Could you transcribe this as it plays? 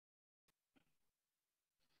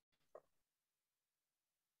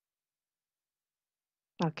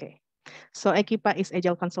Okay. So Equipa is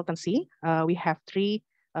Agile Consultancy. We have three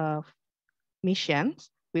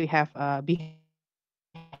missions. We have BHAG,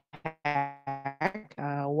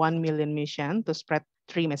 1 million mission to spread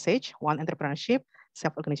three message: one, entrepreneurship,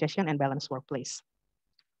 self-organization, and balanced workplace.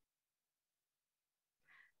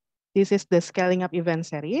 This is the Scaling Up event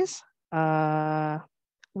series.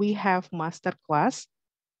 We have master class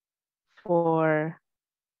for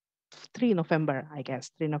 3 November, I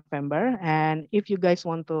guess, 3 November. And if you guys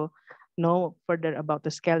want to know further about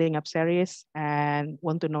the Scaling Up series and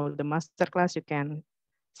want to know the master class, you can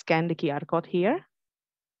scan the QR code here.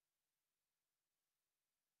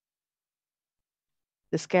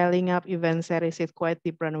 The Scaling Up event series is quite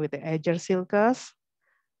different with the Agile Silkas.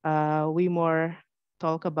 We more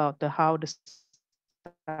talk about the how the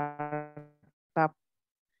startup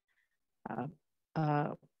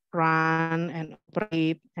run and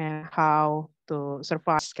operate and how to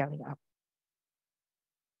survive scaling up.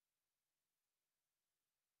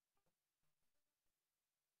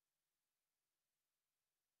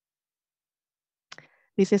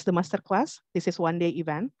 This is the master class. This is one-day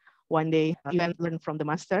event. One-day event learn from the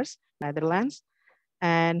masters, Netherlands,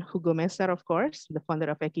 and Hugo Messer, of course, the founder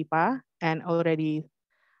of Equipa, and already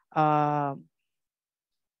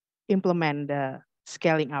implement the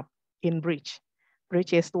scaling up in Bridge.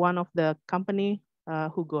 Bridge is one of the company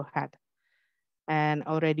Hugo had and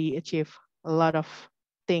already achieved a lot of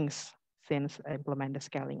things since implement the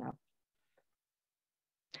scaling up.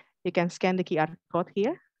 You can scan the QR code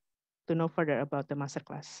here to know further about the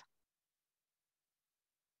masterclass.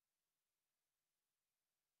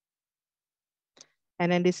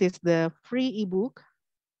 And then this is the free ebook.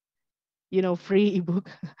 You know, free ebook.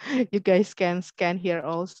 You guys can scan here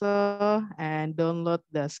also and download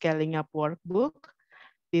the Scaling Up workbook.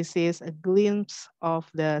 This is a glimpse of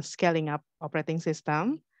the Scaling Up operating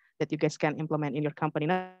system that you guys can implement in your company,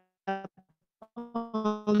 not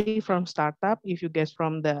only from startup. If you guys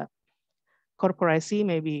from the corporacy,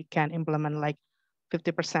 maybe can implement like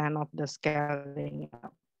 50% of the Scaling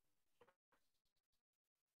Up.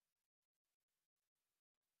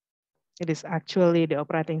 It is actually the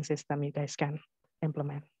operating system you guys can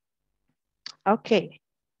implement. Okay.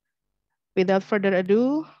 Without further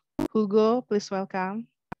ado, Hugo, please welcome.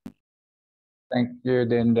 Thank you,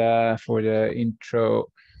 Linda, for the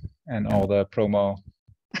intro and all the promo.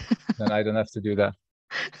 Then I don't have to do that.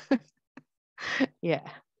 Yeah.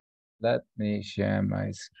 Let me share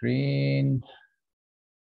my screen.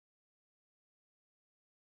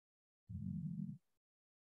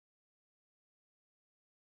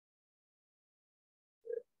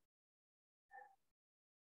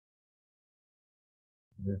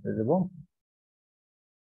 Is it visible?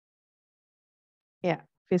 Yeah,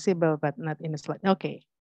 visible, but not in the slide. Okay,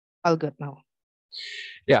 all good now.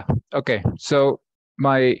 Yeah, okay. So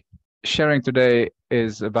my sharing today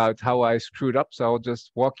is about how I screwed up. So I'll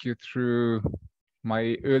just walk you through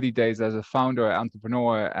my early days as a founder,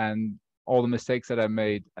 entrepreneur, and all the mistakes that I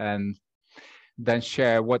made, and then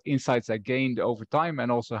share what insights I gained over time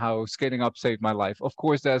and also how scaling up saved my life. Of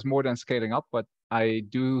course, there's more than scaling up, but I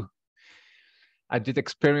did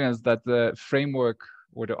experience that the framework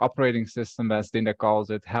or the operating system, as Linda calls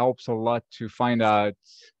it, helps a lot to find out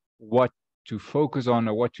what to focus on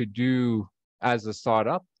or what to do as a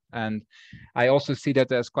startup. And I also see that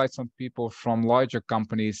there's quite some people from larger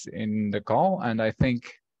companies in the call. And I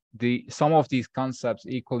think some of these concepts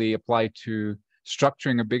equally apply to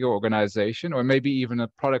structuring a bigger organization, or maybe even a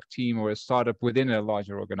product team or a startup within a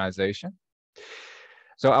larger organization.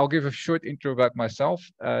 So I'll give a short intro about myself.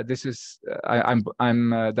 This is I'm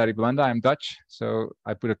Dari Belanda. I'm Dutch, so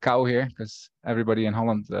I put a cow here because everybody in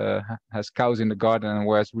Holland has cows in the garden and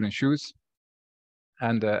wears wooden shoes.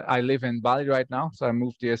 And I live in Bali right now, so I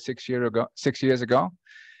moved here 6 years ago.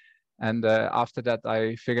 And after that,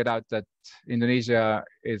 I figured out that Indonesia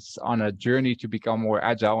is on a journey to become more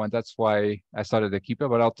agile, and that's why I started Equipa.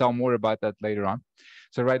 But I'll tell more about that later on.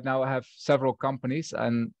 So right now I have several companies,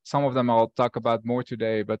 and some of them I'll talk about more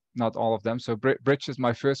today, but not all of them. So Bridge is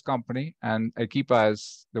my first company, and Equipa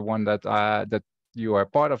is the one that you are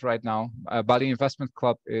part of right now. Bali Investment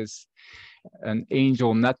Club is an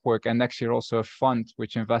angel network, and next year also a fund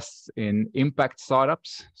which invests in impact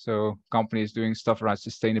startups. So companies doing stuff around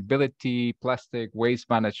sustainability, plastic, waste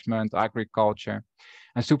management, agriculture.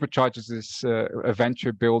 And Superchargers is a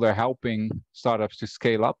venture builder helping startups to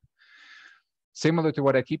scale up. Similar to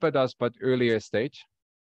what Equipa does, but earlier stage.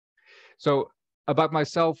 So about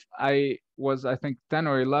myself, I was, I think, 10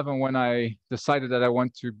 or 11 when I decided that I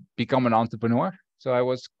want to become an entrepreneur. So I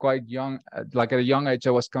was quite young, like at a young age,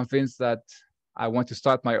 I was convinced that I want to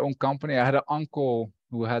start my own company. I had an uncle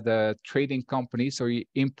who had a trading company. So he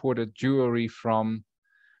imported jewelry from,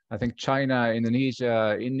 I think, China,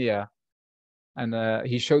 Indonesia, India. And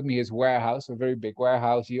he showed me his warehouse, a very big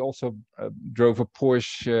warehouse. He also drove a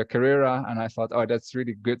Porsche Carrera. And I thought, oh, that's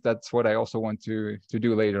really good. That's what I also want to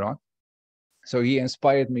do later on. So he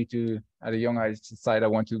inspired me to, at a young age, decide I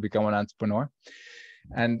want to become an entrepreneur.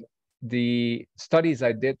 And the studies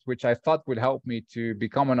I did, which I thought would help me to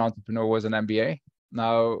become an entrepreneur, was an MBA.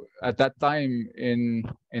 Now, at that time in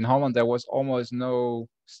Holland, there was almost no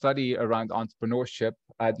study around entrepreneurship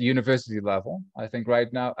at university level. I think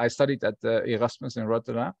right now, I studied at the Erasmus in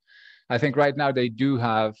Rotterdam. I think right now they do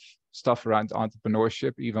have stuff around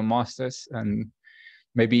entrepreneurship, even masters, and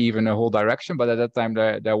maybe even a whole direction, but at that time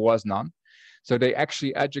there was none. So they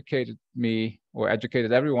actually educated me, or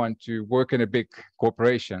educated everyone, to work in a big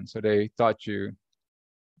corporation. So they taught you,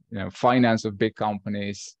 finance of big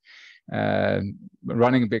companies,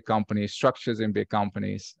 running big companies, structures in big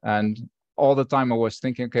companies. And all the time I was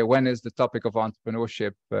thinking, okay, when is the topic of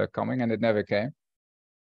entrepreneurship coming? And it never came.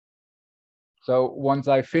 So once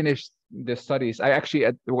I finished the studies, I actually,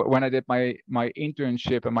 when I did my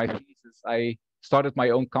internship and my thesis, I started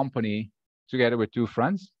my own company together with two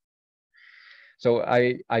friends. So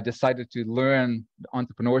I decided to learn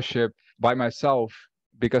entrepreneurship by myself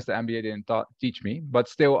because the MBA didn't teach me. But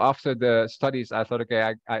still, after the studies, I thought,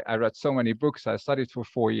 okay, I read so many books. I studied for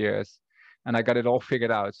 4 years and I got it all figured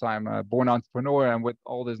out. So I'm a born entrepreneur, and with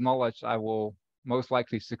all this knowledge, I will most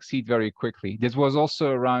likely succeed very quickly. This was also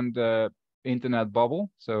around the internet bubble.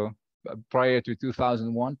 So prior to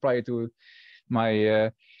 2001, prior to my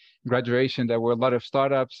graduation, there were a lot of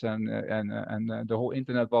startups, and the whole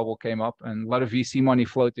internet bubble came up, and a lot of VC money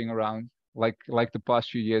floating around, like the past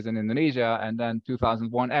few years in Indonesia. And then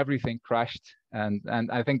 2001, everything crashed, and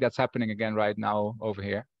I think that's happening again right now over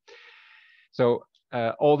here. So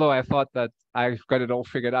although I thought that I've got it all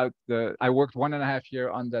figured out, I worked 1.5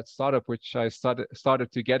 years on that startup, which I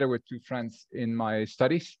started together with two friends in my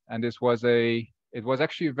studies, and this was it was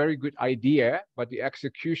actually a very good idea, but the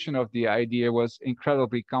execution of the idea was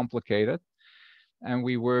incredibly complicated. And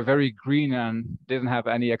we were very green and didn't have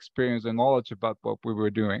any experience and knowledge about what we were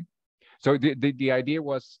doing. So the idea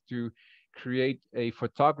was to create a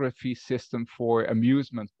photography system for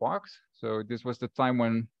amusement parks. So this was the time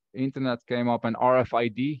when internet came up and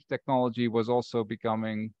RFID technology was also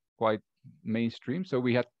becoming quite mainstream. So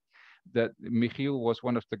we had that Michiel was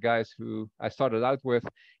one of the guys who I started out with.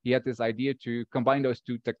 He had this idea to combine those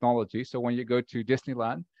two technologies. So when you go to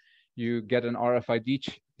Disneyland, you get an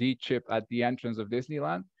RFID chip at the entrance of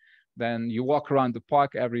Disneyland. Then you walk around the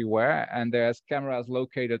park everywhere, and there's cameras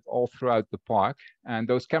located all throughout the park. And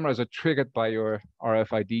those cameras are triggered by your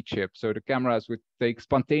RFID chip. So the cameras would take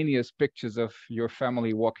spontaneous pictures of your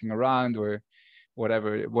family walking around or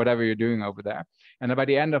whatever you're doing over there. And then by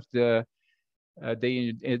the end of the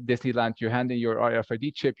day in Disneyland, you hand in your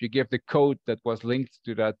RFID chip, you give the code that was linked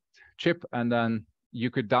to that chip, and then you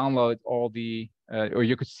could download all the, or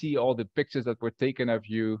you could see all the pictures that were taken of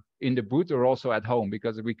you in the booth or also at home,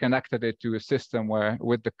 because we connected it to a system where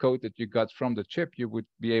with the code that you got from the chip, you would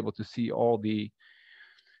be able to see all the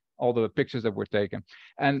pictures that were taken.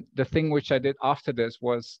 And the thing which I did after this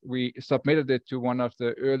was we submitted it to one of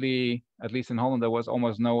the early, at least in Holland, there was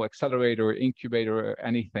almost no accelerator or incubator or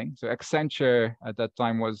anything. So Accenture at that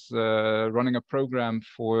time was running a program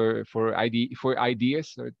for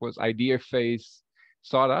ideas. So it was idea phase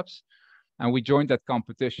startups. And we joined that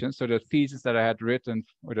competition. So the thesis that I had written,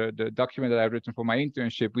 or the document that I had written for my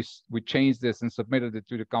internship, we changed this and submitted it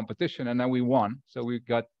to the competition, and then we won. So we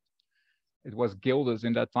got, it was guilders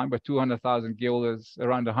in that time, but 200,000 guilders,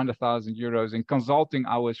 around 100,000 euros in consulting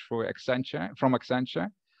hours for Accenture, from Accenture,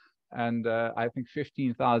 and I think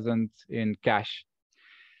 15,000 in cash.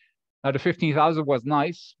 Now the 15,000 was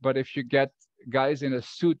nice, but if you get guys in a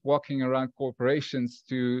suit walking around corporations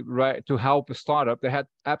to help a startup, they had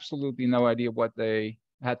absolutely no idea what they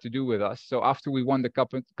had to do with us. So after we won the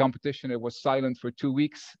competition, it was silent for 2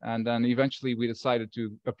 weeks, and then eventually we decided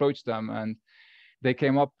to approach them, and they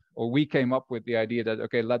came up, or we came up with the idea that,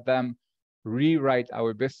 okay, let them rewrite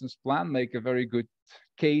our business plan, make a very good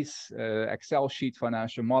case, Excel sheet,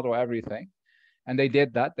 financial model, everything. And they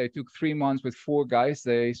did that. They took 3 months with 4 guys.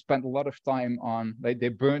 They spent a lot of time on, they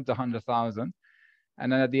burned 100,000.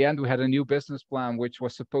 And then at the end, we had a new business plan, which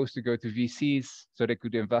was supposed to go to VCs so they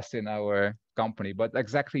could invest in our company. But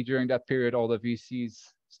exactly during that period, all the VCs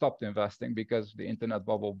stopped investing because the internet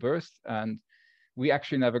bubble burst. And we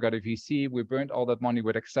actually never got a VC. We burned all that money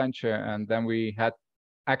with Accenture, and then we had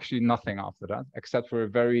actually nothing after that, except for a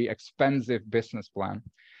very expensive business plan.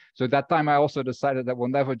 So at that time, I also decided that we'll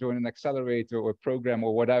never join an accelerator or program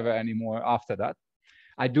or whatever anymore after that.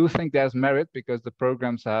 I do think there's merit because the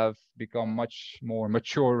programs have become much more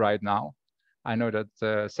mature right now. I know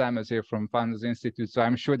that Sam is here from Founders Institute, so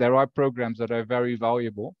I'm sure there are programs that are very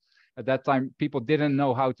valuable. At that time, people didn't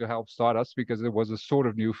know how to help startups because it was a sort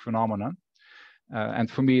of new phenomenon. And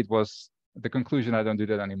for me, it was the conclusion, I don't do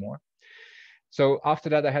that anymore. So after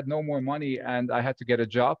that, I had no more money and I had to get a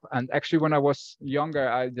job. And actually, when I was younger,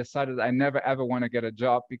 I decided I never, ever want to get a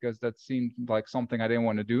job because that seemed like something I didn't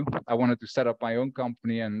want to do. I wanted to set up my own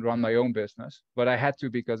company and run my own business. But I had to,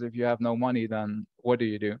 because if you have no money, then what do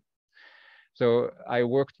you do? So I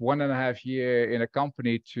worked 1.5 years in a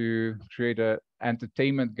company to create an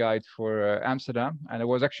entertainment guide for Amsterdam, and it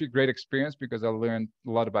was actually a great experience because I learned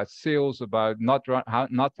a lot about sales, about how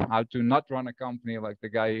to not run a company like the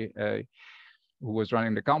guy who was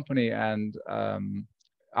running the company. And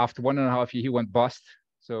after 1.5 years, he went bust.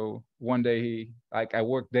 So one day I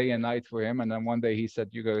worked day and night for him, and then one day he said,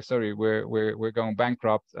 "You go, sorry, we're going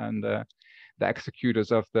bankrupt, and the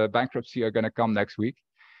executors of the bankruptcy are going to come next week."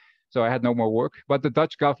 So I had no more work. But the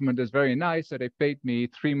Dutch government is very nice. So they paid me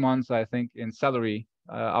 3 months, I think, in salary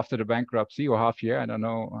after the bankruptcy, or half year. I don't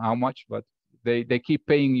know how much, but they keep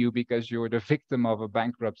paying you because you're the victim of a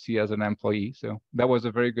bankruptcy as an employee. So that was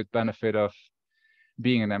a very good benefit of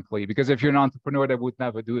being an employee. Because if you're an entrepreneur, they would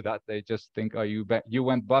never do that. They just think, oh, you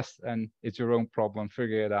went bust and it's your own problem,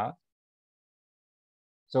 figure it out.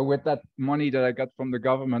 So with that money that I got from the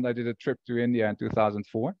government, I did a trip to India in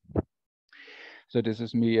 2004. So this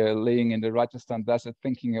is me laying in the Rajasthan desert,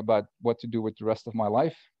 thinking about what to do with the rest of my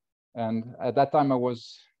life. And at that time,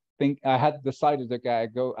 I had decided, okay,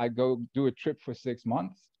 I go do a trip for 6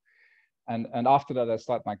 months, and after that, I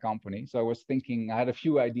start my company. So I was thinking, I had a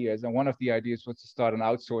few ideas, and one of the ideas was to start an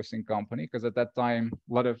outsourcing company, because at that time,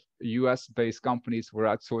 a lot of US-based companies were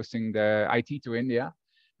outsourcing their IT to India,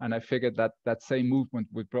 and I figured that that same movement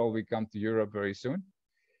would probably come to Europe very soon.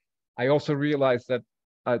 I also realized that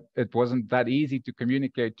it wasn't that easy to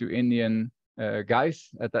communicate to Indian guys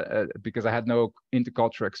because I had no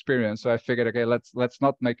intercultural experience. So I figured, okay, let's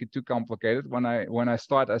not make it too complicated. When I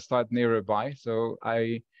start nearby. So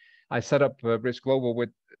I set up Bridge Global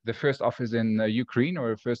with the first office in Ukraine,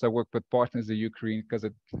 or first I worked with partners in Ukraine because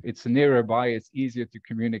it's nearby. It's easier to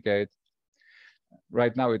communicate.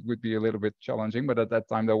 Right now it would be a little bit challenging, but at that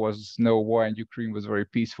time there was no war and Ukraine was very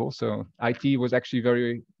peaceful. So IT was actually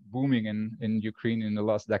very booming in Ukraine in the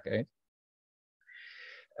last decade.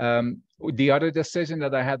 The other decision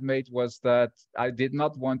that I had made was that I did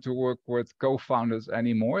not want to work with co-founders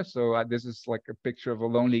anymore. So this is like a picture of a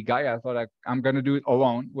lonely guy. I thought I'm going to do it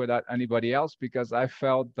alone without anybody else, because I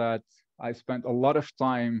felt that I spent a lot of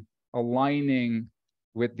time aligning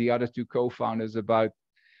with the other two co-founders about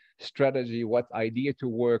strategy, what idea to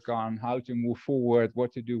work on, how to move forward,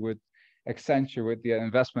 what to do with Accenture, with the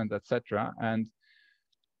investment, etc. And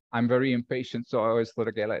I'm very impatient, so I always thought,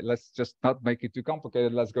 okay, let's just not make it too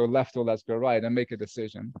complicated. Let's go left or let's go right and make a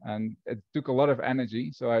decision. And it took a lot of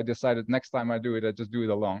energy, so I decided next time I do it, I just do it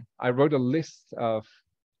alone. I wrote a list of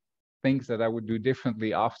things that I would do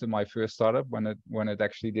differently after my first startup when it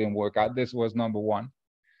actually didn't work out. This was number one.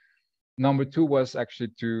 Number two was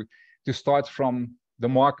actually to start from the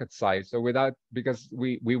market side. So because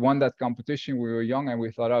we won that competition, we were young and we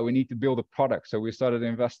thought, oh, we need to build a product. So we started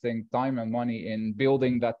investing time and money in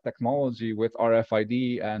building that technology with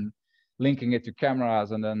RFID and linking it to cameras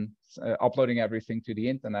and then uploading everything to the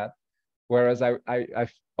internet. Whereas I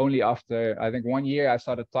only after, I think 1 year, I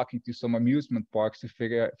started talking to some amusement parks to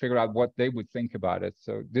figure out what they would think about it.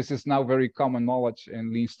 So this is now very common knowledge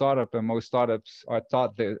in Lean Startup, and most startups are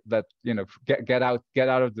taught that get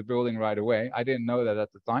out of the building right away. I didn't know that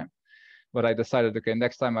at the time, but I decided, okay,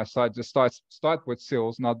 next time I start with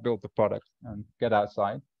sales, not build the product, and get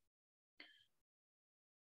outside.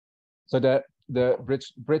 So the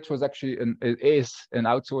Bridge was actually is an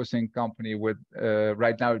outsourcing company with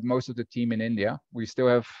right now most of the team in India. We still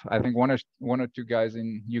have, I think, one or two guys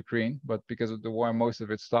in Ukraine, but because of the war, most of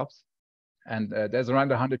it stopped. And there's around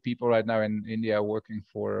 100 people right now in India working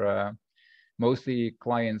for mostly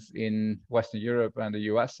clients in Western Europe and the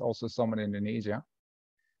US, also some in Indonesia.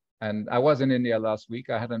 And I was in India last week.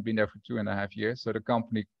 I hadn't been there for 2.5 years, so the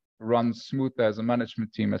company runs smooth as a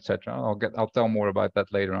management team, etc. I'll tell more about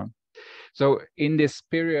that later on. So in this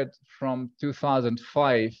period from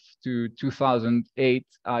 2005 to 2008,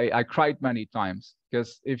 I cried many times,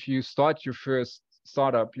 because if you start your first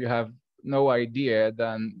startup, you have no idea,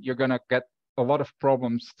 then you're going to get a lot of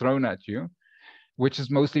problems thrown at you, which is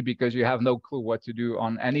mostly because you have no clue what to do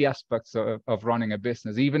on any aspects of running a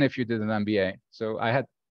business, even if you did an MBA. So I had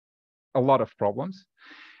a lot of problems.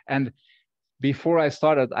 And before I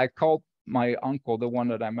started, I called my uncle, the one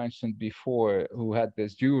that I mentioned before, who had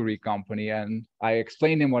this jewelry company, and I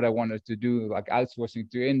explained him what I wanted to do, like outsourcing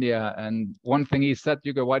to India. And one thing he said,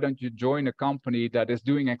 Hugo, why don't you join a company that is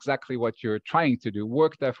doing exactly what you're trying to do?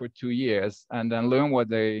 Work there for 2 years and then learn what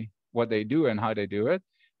they do and how they do it,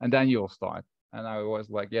 and then you'll start. And I was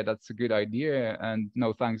like, yeah, that's a good idea. And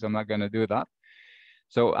no, thanks, I'm not going to do that.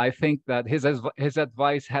 So I think that his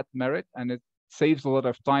advice had merit, and it saves a lot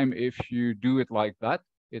of time if you do it like that.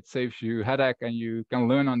 It saves you headache, and you can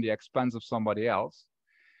learn on the expense of somebody else.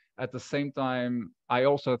 At the same time, I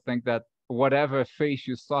also think that whatever phase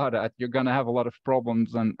you start at, you're going to have a lot of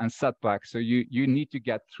problems and setbacks. So you need to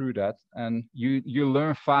get through that, and you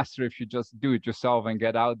learn faster if you just do it yourself and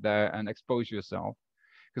get out there and expose yourself.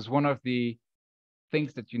 Because one of the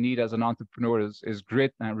things that you need as an entrepreneur is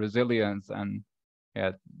grit and resilience, and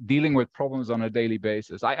yeah, dealing with problems on a daily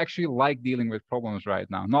basis. I actually like dealing with problems right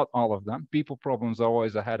now. Not all of them. People problems are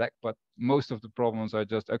always a headache, but most of the problems are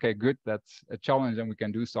just, okay, good, that's a challenge and we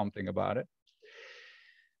can do something about it.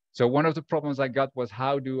 So one of the problems I got was,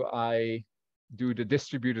 how do I do the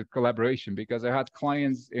distributed collaboration? Because I had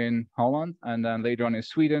clients in Holland, and then later on in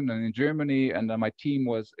Sweden and in Germany, and then my team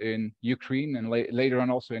was in Ukraine, and later on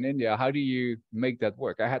also in India. How do you make that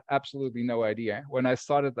work? I had absolutely no idea. When I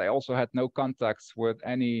started, I also had no contacts with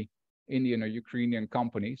any Indian or Ukrainian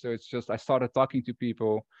company. So it's just, I started talking to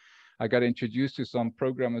people. I got introduced to some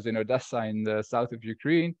programmers in Odessa in the south of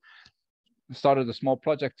Ukraine, started a small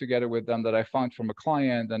project together with them that I found from a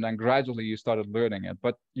client, and then gradually you started learning it.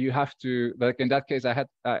 But you have to, like in that case,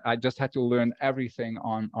 I just had to learn everything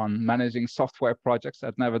on managing software projects.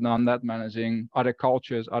 I'd never done that, managing other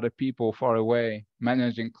cultures, other people far away,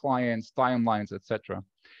 managing clients, timelines, etc.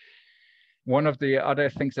 One of the other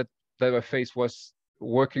things that I faced was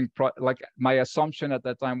working like my assumption at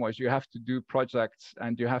that time was, you have to do projects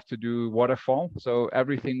and you have to do waterfall. So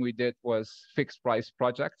everything we did was fixed price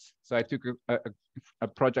projects. So I took a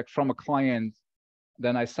project from a client,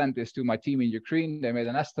 then I sent this to my team in Ukraine. They made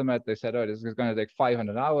an estimate. They said, oh, this is going to take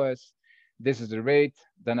 500 hours. This is the rate.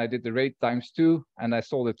 Then I did the rate times 2, and I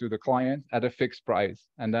sold it to the client at a fixed price.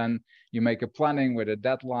 And then you make a planning with a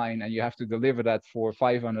deadline, and you have to deliver that for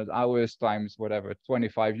 500 hours times whatever,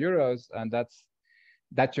 25 euros. And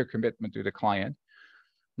that's your commitment to the client.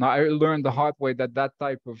 Now, I learned the hard way that that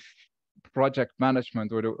type of project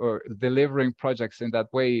management or delivering projects in that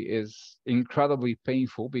way is incredibly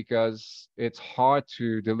painful, because it's hard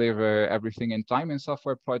to deliver everything in time in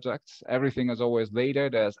software projects. Everything is always later.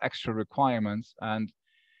 There's extra requirements, and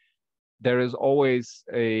there is always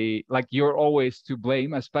like, you're always to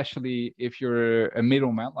blame, especially if you're a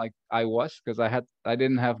middleman like I was, because I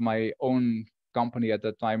didn't have my own company at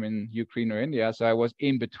that time in Ukraine or India. So I was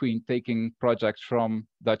in between taking projects from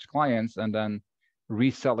Dutch clients and then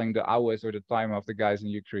reselling the hours or the time of the guys in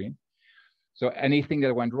Ukraine. So anything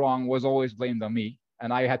that went wrong was always blamed on me,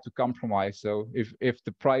 and I had to compromise. So if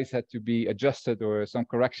the price had to be adjusted or some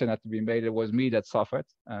correction had to be made, it was me that suffered.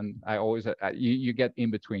 And I always, you get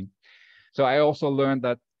in between. So I also learned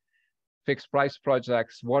that fixed price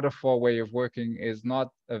projects, waterfall way of working is not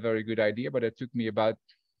a very good idea, but it took me about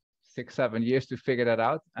 6-7 years to figure that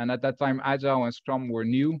out. And at that time, Agile and Scrum were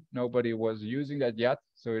new. Nobody was using that yet.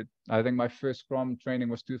 So I think my first Scrum training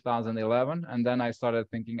was 2011. And then I started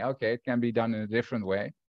thinking, okay, it can be done in a different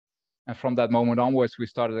way. And from that moment onwards, we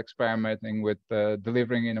started experimenting with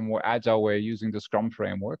delivering in a more Agile way using the Scrum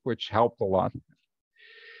framework, which helped a lot.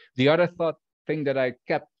 The other thing that I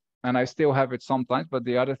kept, and I still have it sometimes, but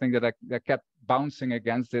the other thing that I kept bouncing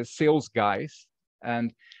against is sales guys.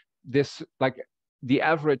 And this, like, the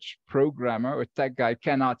average programmer or tech guy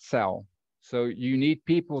cannot sell. So you need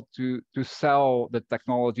people to sell the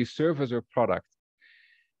technology, service, or product.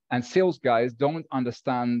 And sales guys don't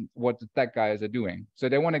understand what the tech guys are doing. So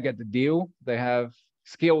they want to get the deal. They have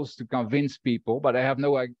skills to convince people, but they have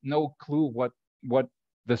no clue what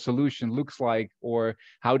the solution looks like or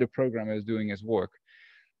how the programmer is doing his work.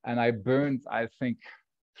 And I burned, I think,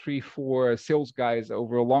 3-4 sales guys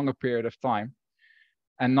over a longer period of time.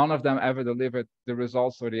 And none of them ever delivered the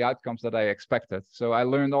results or the outcomes that I expected. So I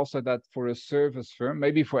learned also that for a service firm,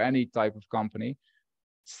 maybe for any type of company,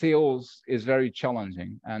 sales is very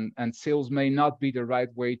challenging. And sales may not be the right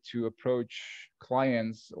way to approach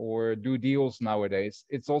clients or do deals nowadays.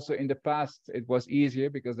 It's also, in the past, it was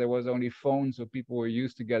easier because there was only phones, so people were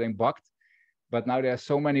used to getting bugged. But now there are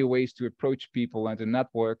so many ways to approach people and to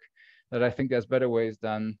network that I think there's better ways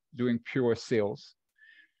than doing pure sales.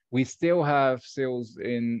 We still have sales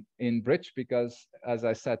in Bridge because, as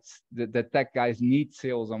I said, the tech guys need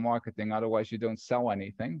sales and marketing. Otherwise, you don't sell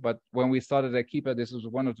anything. But when we started at Keepa, this was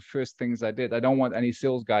one of the first things I did. I don't want any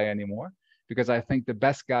sales guy anymore, because I think the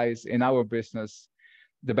best guys in our business,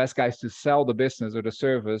 the best guys to sell the business or the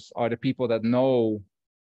service are the people that know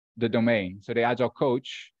the domain. So the agile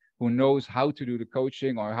coach who knows how to do the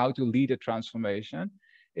coaching or how to lead a transformation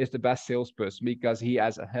is the best salesperson because he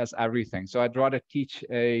has everything. So I'd rather teach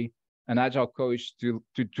an agile coach to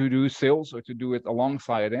do sales or to do it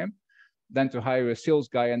alongside him than to hire a sales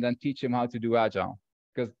guy and then teach him how to do agile,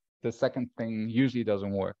 because the second thing usually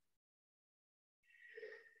doesn't work.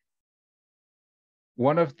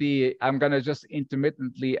 I'm going to just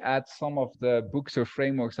intermittently add some of the books or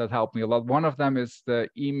frameworks that help me a lot. One of them is the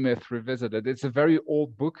E-Myth Revisited. It's a very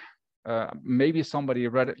old book. Maybe somebody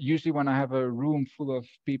read it. Usually when I have a room full of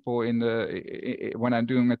people when I'm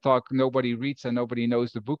doing a talk, nobody reads and nobody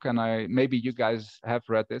knows the book. And maybe you guys have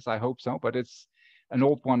read this, I hope so, but it's an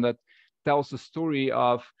old one that tells the story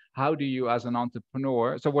of how do you as an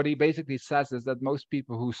entrepreneur. So what he basically says is that most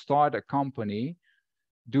people who start a company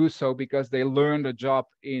do so because they learned a job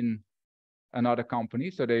in another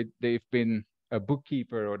company. So they've been a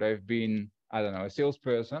bookkeeper or they've been, I don't know, a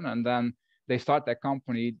salesperson, and then they start their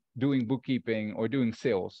company doing bookkeeping or doing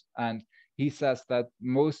sales. And he says that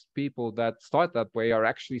most people that start that way are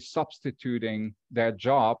actually substituting their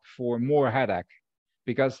job for more headache,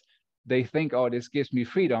 because they think, oh, this gives me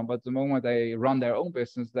freedom. But the moment they run their own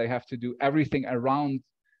business, they have to do everything around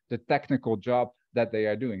the technical job that they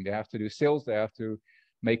are doing. They have to do sales, they have to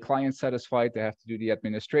make clients satisfied, they have to do the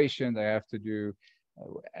administration, they have to do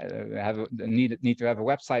need to have a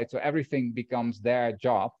website. So everything becomes their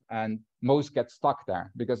job, and most get stuck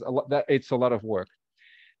there because it's a lot of work.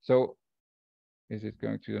 So is it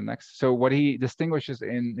going to the next? So what he distinguishes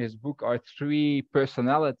in his book are 3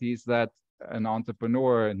 personalities that an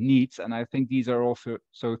entrepreneur needs, and I think these are also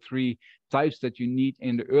 3 types that you need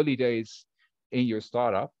in the early days in your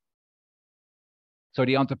startup. So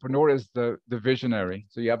the entrepreneur is the visionary.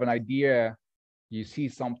 So you have an idea, you see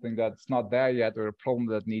something that's not there yet or a problem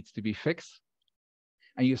that needs to be fixed,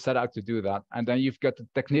 and you set out to do that. And then you've got the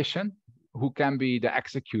technician who can be the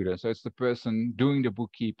executor. So it's the person doing the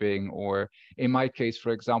bookkeeping, or in my case,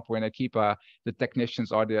 for example, in Akeepa, the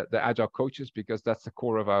technicians are the agile coaches, because that's the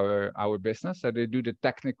core of our business. So they do the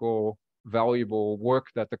technical, valuable work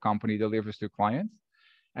that the company delivers to clients.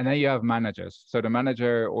 And then you have managers. So the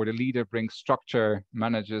manager or the leader brings structure,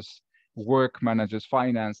 manages work, manages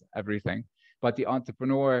finance, everything. But the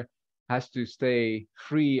entrepreneur has to stay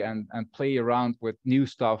free and play around with new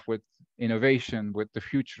stuff, with innovation, with the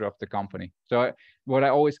future of the company. So what I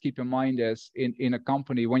always keep in mind is in a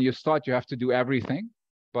company, when you start, you have to do everything.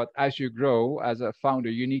 But as you grow as a founder,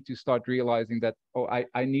 you need to start realizing that, oh,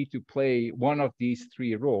 I need to play one of these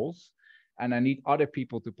 3 roles, and I need other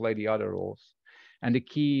people to play the other roles. And the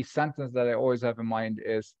key sentence that I always have in mind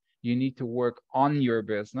is you need to work on your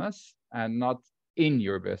business and not in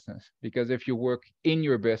your business. Because if you work in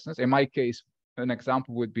your business, in my case, an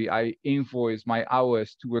example would be I invoice my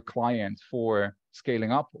hours to a client for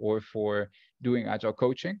scaling up or for doing agile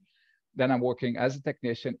coaching. Then I'm working as a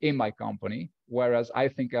technician in my company, whereas I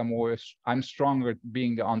think I'm stronger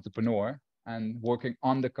being the entrepreneur and working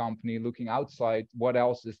on the company, looking outside, what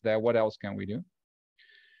else is there, what else can we do?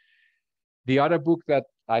 The other book that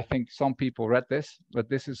I think some people read this, but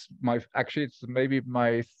this is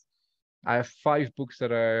I have 5 books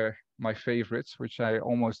that are my favorites, which I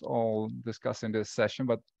almost all discuss in this session,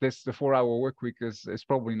 but The 4-Hour Workweek is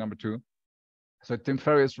probably number 2. So Tim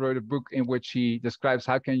Ferriss wrote a book in which he describes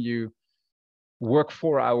how can you work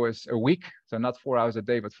 4 hours a week, so not 4 hours a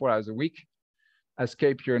day, but 4 hours a week,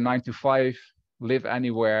 escape your 9 to 5, live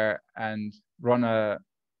anywhere, and run a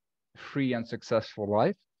free and successful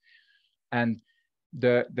life. And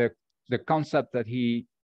the concept that he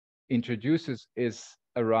introduces is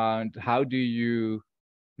around how do you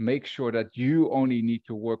make sure that you only need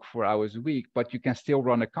to work 4 hours a week, but you can still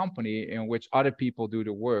run a company in which other people do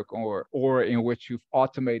the work, or in which you've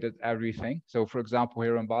automated everything. So for example,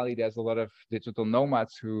 here in Bali, there's a lot of digital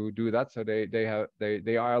nomads who do that. So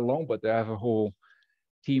they are alone, but they have a whole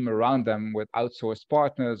team around them with outsourced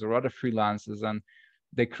partners or other freelancers, and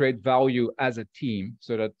they create value as a team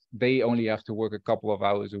so that they only have to work a couple of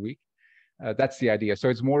hours a week. That's the idea. So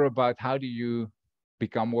it's more about how do you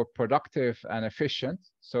become more productive and efficient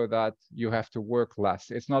so that you have to work less.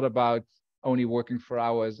 It's not about only working 4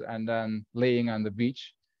 hours and then laying on the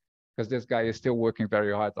beach, because this guy is still working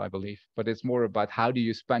very hard, I believe. But it's more about how do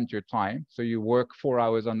you spend your time so you work 4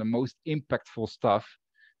 hours on the most impactful stuff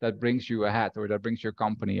that brings you ahead, or that brings your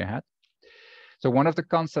company ahead. So one of the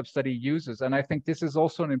concepts that he uses, and I think this is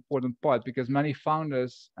also an important part, because many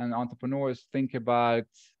founders and entrepreneurs think about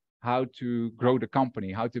how to grow the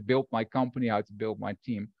company, how to build my company, how to build my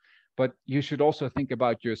team. but you should also think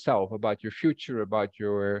about yourself, about your future, about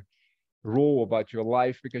your role, about your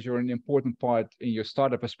life, because you're an important part in your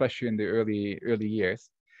startup, especially in the early years.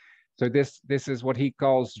 So this is what he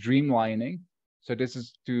calls dreamlining. So this is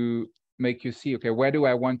to make you see, okay, what do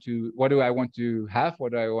I want to have,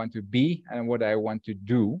 what do I want to be, and what I want to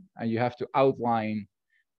do, and you have to outline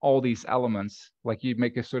all these elements, like you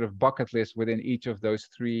make a sort of bucket list within each of those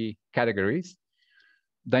three categories.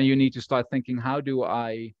 Then you need to start thinking,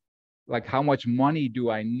 how much money do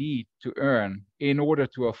I need to earn in order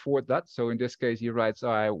to afford that? So in this case, he writes,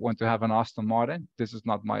 I want to have an Aston Martin. This is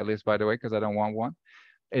not my list, by the way, because I don't want one.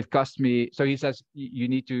 It cost me, so he says, you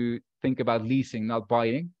need to think about leasing, not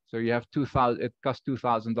buying. So you have it costs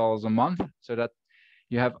 $2,000 a month, so that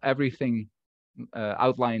you have everything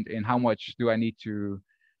outlined in how much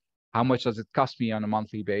does it cost me on a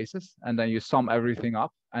monthly basis? And then you sum everything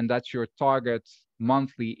up, and that's your target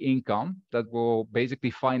monthly income that will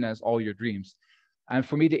basically finance all your dreams. And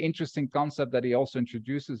for me, the interesting concept that he also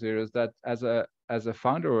introduces here is that as a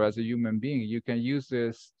founder or as a human being, you can use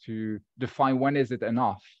this to define when is it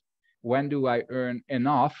enough? When do I earn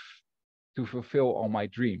enough to fulfill all my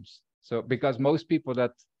dreams? So because most people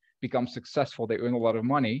that become successful, they earn a lot of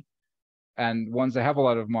money. And once they have a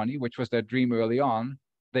lot of money, which was their dream early on,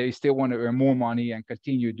 they still want to earn more money and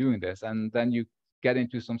continue doing this. And then you get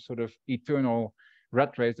into some sort of eternal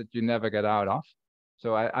rat race that you never get out of.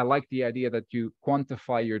 So I like the idea that you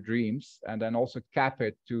quantify your dreams and then also cap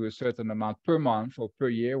it to a certain amount per month or per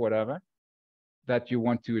year, whatever, that you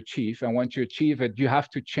want to achieve. And once you achieve it, you have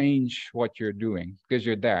to change what you're doing because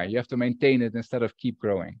you're there. You have to maintain it instead of keep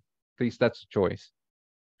growing. At least that's a choice.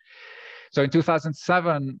 So in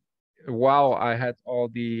 2007, while I had all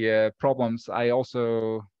the problems, I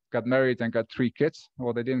also got married and got 3 kids.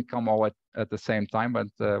 Well, they didn't come all at the same time, but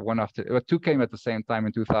two came at the same time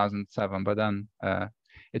in 2007. But then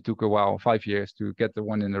it took a while, 5 years, to get the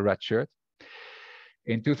one in the red shirt.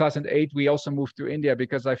 In 2008, we also moved to India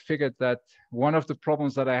because I figured that one of the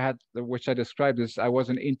problems that I had, which I described, is I was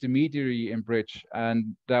an intermediary in bridge,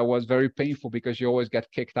 and that was very painful because you always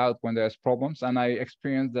get kicked out when there's problems. And I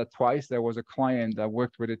experienced that twice. There was a client that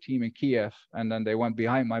worked with a team in Kiev, and then they went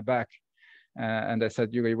behind my back, and they said,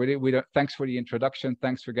 we don't, thanks for the introduction,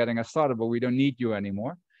 thanks for getting us started, but we don't need you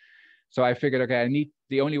anymore. So I figured, okay,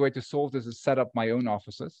 the only way to solve this is set up my own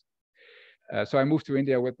offices. So I moved to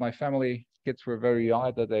India with my family. Kids were very young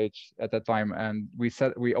at that time, and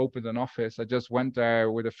we opened an office. I just went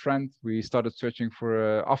there with a friend. We started searching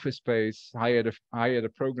for an office space, hired a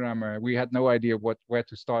programmer. We had no idea where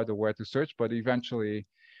to start or where to search, but eventually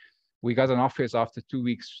we got an office after 2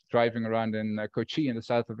 weeks driving around in Kochi in the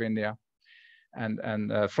south of India,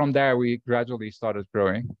 and from there we gradually started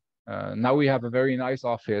growing. Now we have a very nice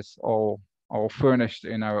office, all furnished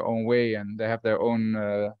in our own way, and they have their own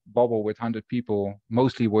bubble with 100 people,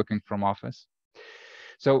 mostly working from office.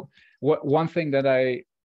 So one thing that I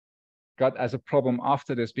got as a problem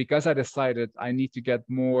after this, because I decided I need to get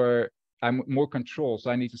more control,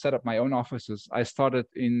 so I need to set up my own offices, I started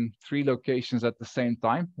in 3 locations at the same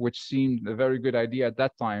time, which seemed a very good idea at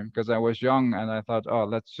that time because I was young and I thought, oh,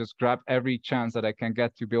 let's just grab every chance that I can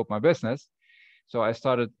get to build my business. So I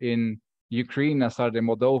started in Ukraine, I started in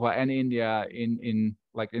Moldova and India in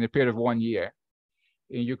a period of 1 year.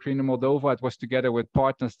 In Ukraine and Moldova, it was together with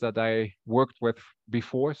partners that I worked with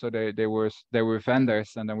before. So they were vendors,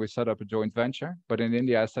 and then we set up a joint venture. But in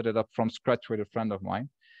India, I set it up from scratch with a friend of mine.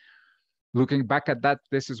 Looking back at that,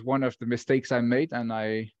 this is one of the mistakes I made. And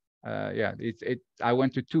I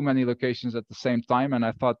went to too many locations at the same time, and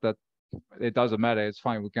I thought that it doesn't matter, it's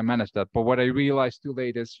fine, we can manage that. But what I realized too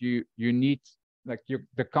late is you need,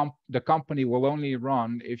 the company will only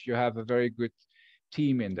run if you have a very good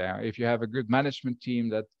team in there. If you have a good management team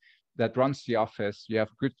that runs the office, you have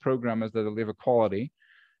good programmers that deliver quality.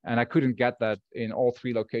 And I couldn't get that in all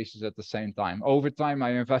 3 locations at the same time. Over time, I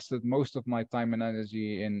invested most of my time and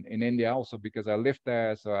energy in India, also because I lived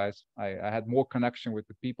there. So I had more connection with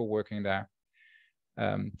the people working there.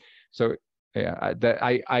 So yeah,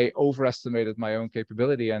 I overestimated my own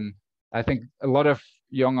capability. And I think a lot of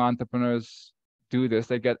young entrepreneurs do this.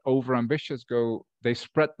 They get overambitious, they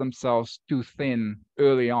spread themselves too thin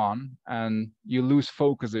early on, and you lose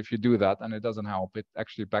focus if you do that, and it doesn't help. It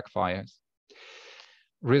actually backfires,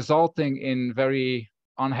 resulting in very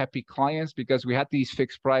unhappy clients because we had these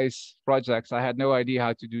fixed price projects. I had no idea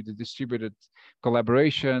how to do the distributed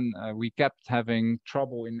collaboration. We kept having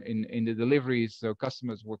trouble in the deliveries, so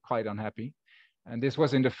customers were quite unhappy. And this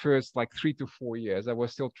was in the first 3 to 4 years. I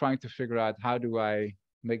was still trying to figure out, how do I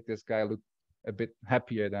make this guy look a bit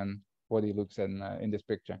happier than what he looks in this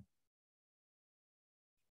picture.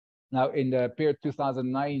 Now, in the period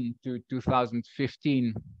 2009 to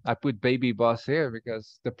 2015, I put baby boss here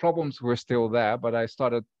because the problems were still there, but I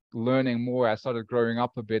started learning more. I started growing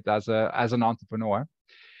up a bit as an entrepreneur.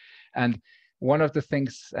 And one of the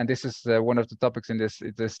things, and this is one of the topics in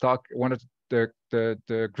this talk, one of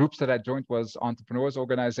the groups that I joined was Entrepreneurs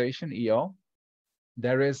Organization, EO.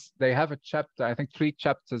 They have a chapter, I think 3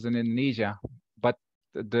 chapters in Indonesia, but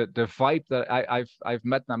the vibe that I've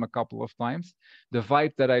met them a couple of times. The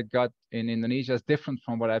vibe that I got in Indonesia is different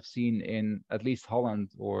from what I've seen in at least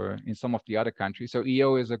Holland or in some of the other countries. So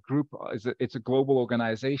EO is a group, it's a global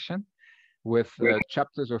organization with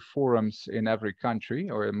chapters or forums in every country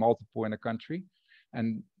or multiple in a country,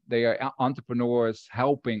 and they are entrepreneurs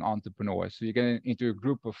helping entrepreneurs. So you get into a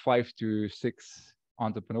group of 5 to 6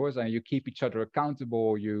 entrepreneurs and you keep each other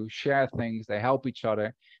accountable, you share things, they help each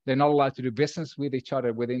other. They're not allowed to do business with each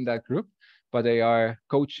other within that group, but they are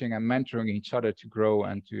coaching and mentoring each other to grow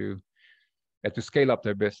and to scale up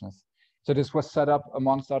their business. So this was set up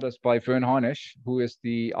amongst others by Vern Harnish, who is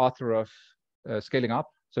the author of Scaling Up.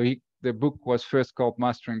 So the book was first called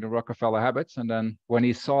Mastering the Rockefeller Habits. And then when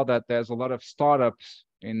he saw that there's a lot of startups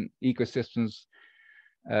in ecosystems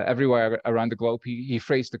everywhere around the globe, he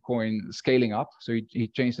phrased the coin scaling up. So he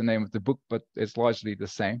changed the name of the book, but it's largely the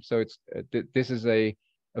same. So it's this is a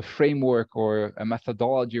framework or a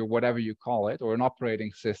methodology or whatever you call it, or an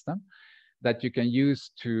operating system that you can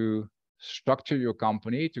use to structure your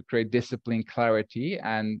company, to create discipline, clarity,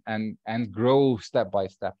 and grow step by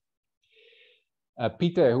step.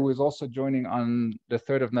 Peter, who is also joining on the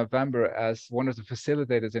 3rd of November as one of the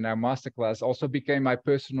facilitators in our masterclass, also became my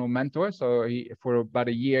personal mentor. So for about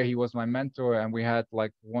a year, he was my mentor, and we had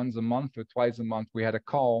like once a month or twice a month, we had a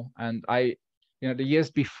call. And the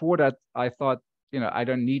years before that, I thought, I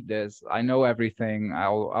don't need this. I know everything.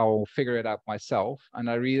 I'll figure it out myself.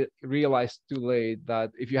 And I realized too late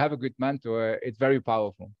that if you have a good mentor, it's very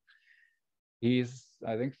powerful. He's,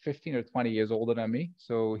 I think, 15 or 20 years older than me.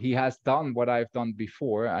 So he has done what I've done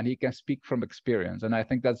before, and he can speak from experience. And I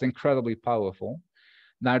think that's incredibly powerful.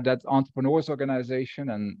 Now, that Entrepreneurs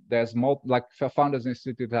Organization, and there's like Founders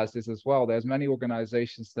Institute has this as well. There's many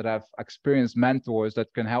organizations that have experienced mentors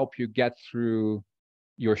that can help you get through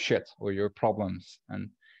your shit or your problems and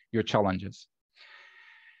your challenges.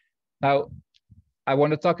 Now, I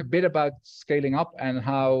want to talk a bit about scaling up and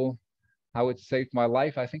how it saved my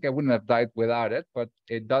life. I think I wouldn't have died without it, but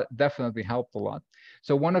it definitely helped a lot.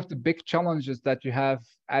 So one of the big challenges that you have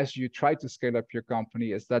as you try to scale up your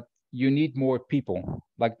company is that you need more people.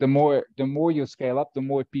 Like the more you scale up, the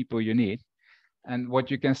more people you need. And what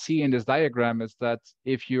you can see in this diagram is that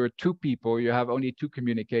if you're 2 people, you have only 2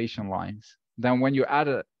 communication lines. Then when you add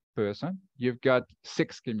a person, you've got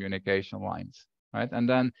 6 communication lines, right? And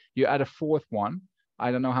then you add a 4th one.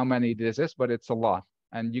 I don't know how many this is, but it's a lot.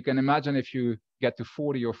 And you can imagine if you get to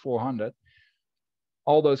 40 or 400,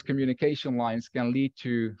 all those communication lines can lead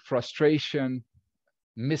to frustration,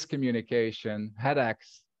 miscommunication,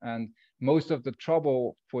 headaches, and most of the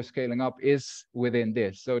trouble for scaling up is within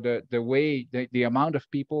this. So the amount of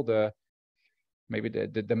people, maybe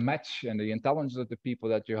the match and the intelligence of the people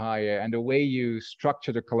that you hire, and the way you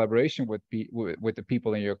structure the collaboration with the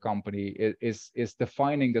people in your company is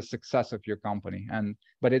defining the success of your company.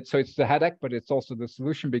 But it's the headache, but it's also the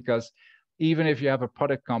solution, because even if you have a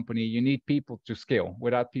product company, you need people to scale.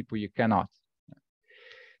 Without people, you cannot.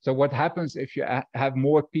 So what happens if you have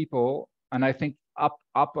more people, and I think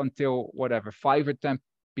up until whatever 5 or 10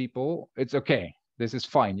 people, it's okay. This is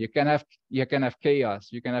fine. You can have chaos.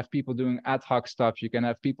 You can have people doing ad hoc stuff. You can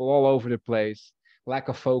have people all over the place, lack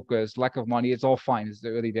of focus, lack of money. It's all fine. It's the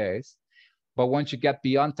early days. But once you get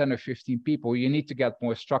beyond 10 or 15 people, you need to get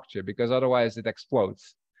more structure, because otherwise it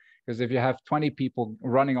explodes. Because if you have 20 people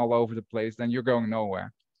running all over the place, then you're going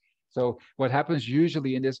nowhere. So what happens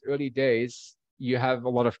usually in these early days, you have a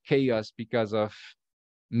lot of chaos because of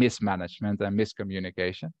mismanagement and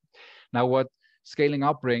miscommunication. Now, what scaling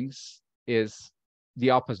up brings is the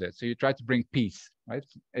opposite. So you try to bring peace, right?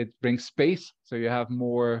 It brings space. So you have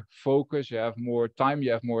more focus, you have more time,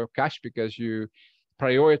 you have more cash, because you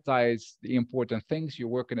prioritize the important things. You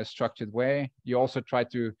work in a structured way. You also try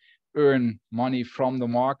to earn money from the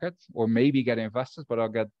market, or maybe get investors, but I'll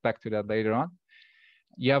get back to that later on.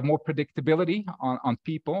 You have more predictability on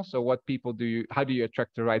people. So what people do, how do you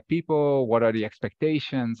attract the right people? What are the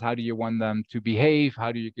expectations? How do you want them to behave?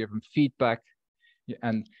 How do you give them feedback?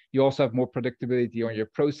 And you also have more predictability on your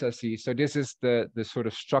processes. So this is the sort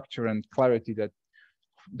of structure and clarity that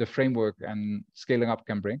the framework and scaling up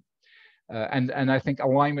can bring. And I think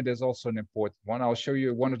alignment is also an important one. I'll show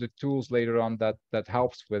you one of the tools later on that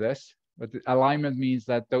helps with this. But the alignment means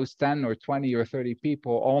that those 10 or 20 or 30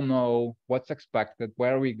 people all know what's expected,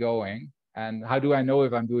 where are we going, and how do I know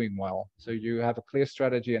if I'm doing well? So you have a clear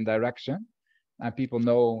strategy and direction, and people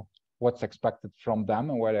know what's expected from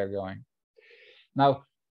them and where they're going. Now,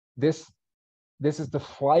 this is the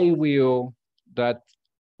flywheel that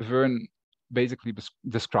Vern basically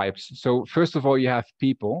describes. So first of all, you have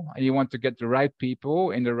people, and you want to get the right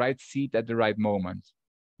people in the right seat at the right moment.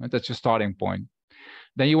 Right? That's your starting point.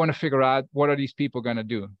 Then you want to figure out, what are these people going to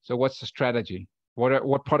do? So what's the strategy?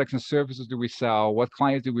 What products and services do we sell? What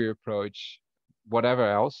clients do we approach? Whatever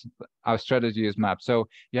else, our strategy is mapped. So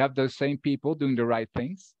you have those same people doing the right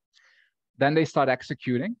things. Then they start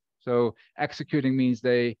executing. So executing means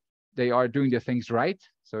they are doing the things right.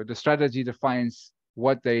 So the strategy defines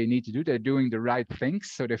what they need to do. They're doing the right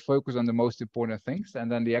things. So they focus on the most important things.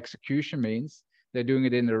 And then the execution means they're doing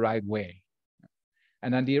it in the right way.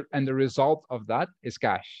 And then the result of that is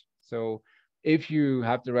cash. So if you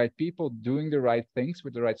have the right people doing the right things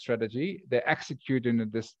with the right strategy, they execute in a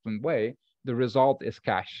disciplined way, the result is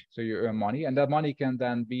cash. So you earn money, and that money can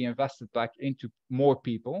then be invested back into more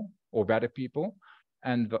people or better people,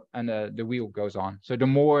 and the wheel goes on. So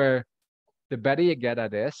the better you get at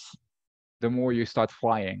this, the more you start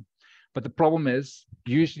flying. But the problem is,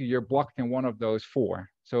 usually you're blocked in one of those four.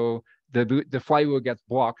 So the flywheel gets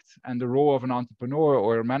blocked, and the role of an entrepreneur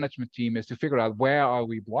or a management team is to figure out, where are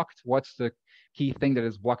we blocked? What's the key thing that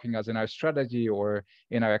is blocking us in our strategy or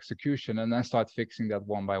in our execution, and then start fixing that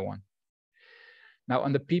one by one. Now,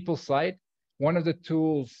 on the people side, one of the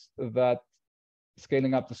tools that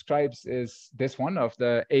Scaling Up describes is this one of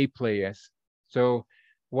the A players. So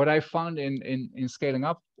what I found in Scaling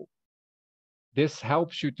Up, this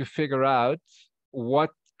helps you to figure out what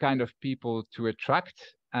kind of people to attract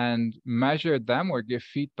and measure them or give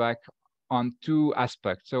feedback on two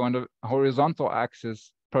aspects. So on the horizontal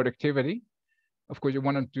axis, productivity, of course, you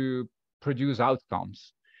want them to produce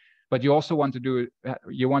outcomes, but you also want to do it,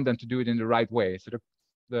 you want them to do it in the right way. So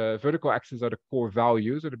the vertical axis are the core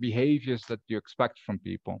values or the behaviors that you expect from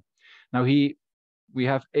people. Now we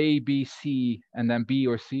have A, B, C, and then B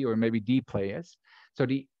or C or maybe D players. So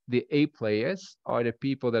the A players are the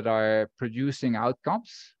people that are producing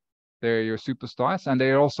outcomes. They're your superstars, and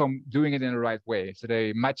they're also doing it in the right way. So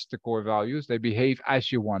they match the core values. They behave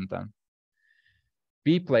as you want them.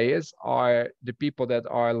 B players are the people that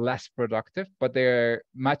are less productive, but they're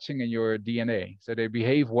matching in your DNA. So they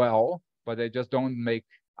behave well, but they just don't make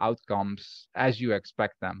outcomes as you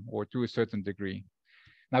expect them or to a certain degree.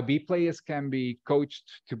 Now, B players can be coached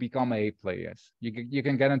to become A players. You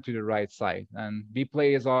can get them to the right side. And B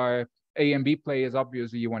players are, A and B players,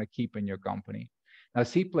 obviously, you want to keep in your company. Now,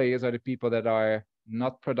 C players are the people that are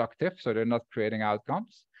not productive, so they're not creating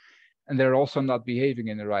outcomes, and they're also not behaving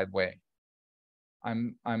in the right way.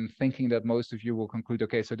 I'm thinking that most of you will conclude,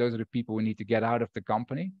 okay, so those are the people we need to get out of the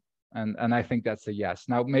company. And I think that's a yes.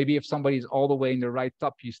 Now, maybe if somebody's all the way in the right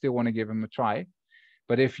top, you still want to give them a try.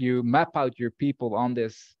 But if you map out your people on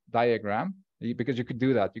this diagram, because you could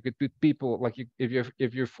do that, you could put people, like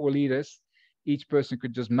if you're 4 leaders, each person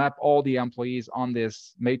could just map all the employees on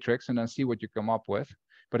this matrix and then see what you come up with.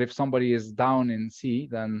 But if somebody is down in C,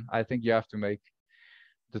 then I think you have to make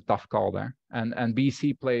the tough call there. And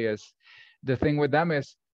BC players, the thing with them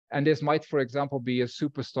is, and this might, for example, be a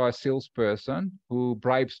superstar salesperson who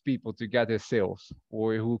bribes people to get his sales,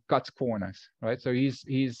 or who cuts corners, right? So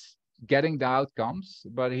he's getting the outcomes,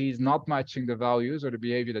 but he's not matching the values or the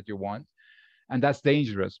behavior that you want. And that's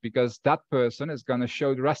dangerous, because that person is going to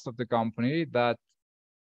show the rest of the company that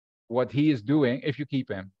what he is doing, if you keep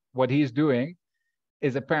him, what he's doing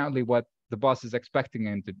is apparently what the boss is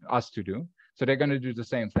expecting us to do. So they're going to do the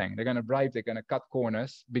same thing. They're going to bribe, they're going to cut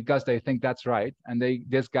corners because they think that's right. And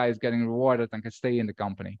this guy is getting rewarded and can stay in the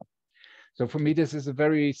company. So for me, this is a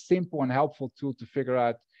very simple and helpful tool to figure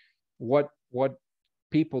out what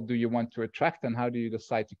people do you want to attract and how do you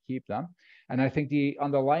decide to keep them. And I think the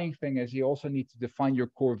underlying thing is you also need to define your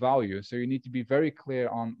core values. So you need to be very clear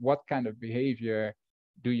on what kind of behavior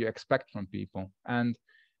do you expect from people. And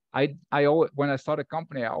I always, when I start a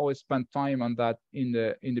company, I always spend time on that in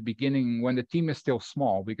the beginning when the team is still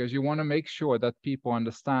small, because you want to make sure that people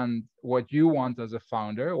understand what you want as a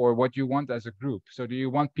founder or what you want as a group. So do you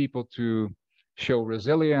want people to show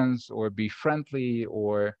resilience or be friendly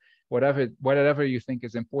or whatever you think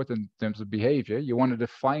is important in terms of behavior? You want to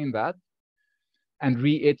define that and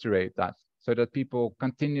reiterate that so that people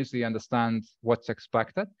continuously understand what's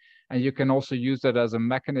expected. And you can also use that as a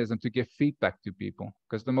mechanism to give feedback to people,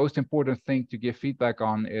 because the most important thing to give feedback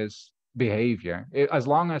on is behavior. As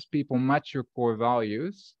long as people match your core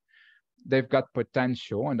values, they've got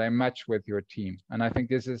potential and they match with your team. And I think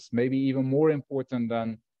this is maybe even more important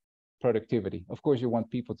than productivity. Of course, you want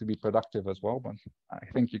people to be productive as well, but I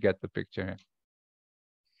think you get the picture.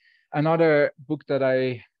 Another book that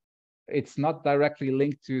it's not directly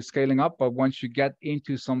linked to scaling up, but once you get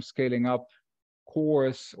into some scaling up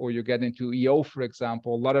course or you get into EO, for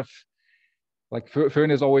example, a lot of, like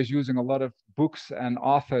Vern is always using a lot of books and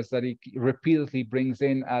authors that he repeatedly brings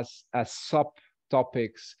in as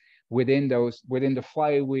subtopics within the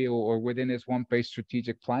flywheel or within his one-page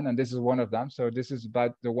strategic plan. And this is one of them. So this is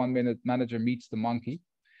about the 1 Minute Manager meets the monkey.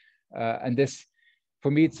 And this,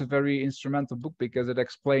 for me, it's a very instrumental book because it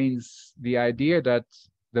explains the idea that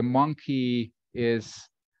the monkey is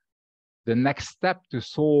the next step to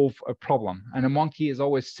solve a problem. And a monkey is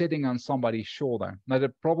always sitting on somebody's shoulder. Now,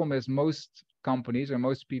 the problem is most companies or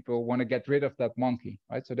most people want to get rid of that monkey,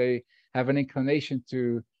 right? So they have an inclination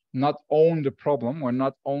to not own the problem or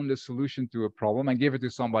not own the solution to a problem and give it to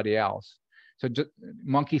somebody else. So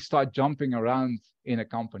monkeys start jumping around in a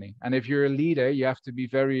company. And if you're a leader, you have to be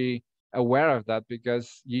very aware of that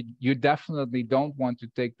because you definitely don't want to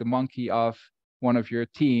take the monkey off one of your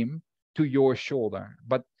team to your shoulder.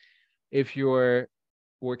 But if you're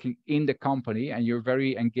working in the company and you're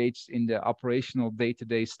very engaged in the operational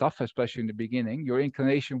day-to-day stuff, especially in the beginning, your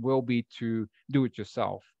inclination will be to do it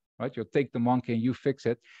yourself, right? You'll take the monkey and you fix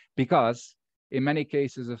it because in many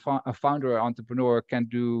cases, a founder or entrepreneur can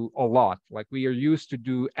do a lot. Like we are used to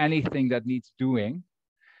do anything that needs doing.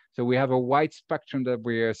 So we have a wide spectrum that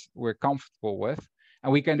we're comfortable with.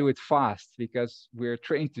 And we can do it fast because we're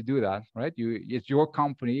trained to do that, right? It's your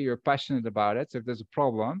company, you're passionate about it. So if there's a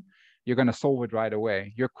problem, you're going to solve it right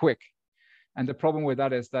away. You're quick. And the problem with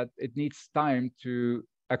that is that it needs time to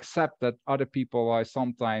accept that other people are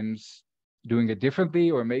sometimes doing it differently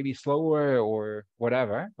or maybe slower or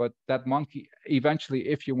whatever. But that monkey, eventually,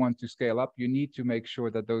 if you want to scale up, you need to make sure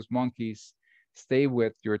that those monkeys stay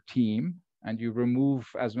with your team and you remove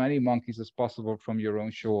as many monkeys as possible from your own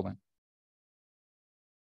shoulder.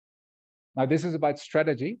 Now, this is about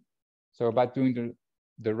strategy. So about doing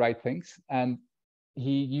the right things. And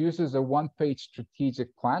he uses a one-page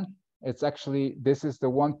strategic plan. It's actually, this is the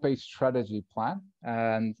one-page strategy plan.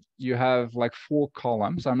 And you have like 4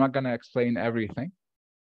 columns. I'm not going to explain everything.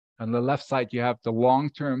 On the left side, you have the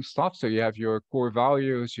long-term stuff. So you have your core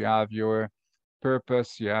values, you have your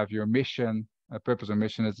purpose, you have your mission. Purpose or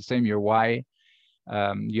mission is the same, your why.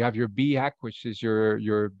 You have your BHAC, which is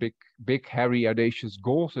your big, hairy, audacious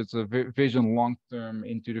goals. It's a vision long-term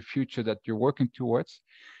into the future that you're working towards.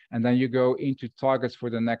 And then you go into targets for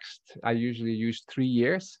the next, I usually use 3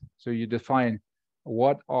 years. So you define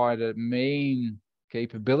what are the main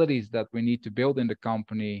capabilities that we need to build in the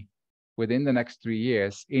company within the next 3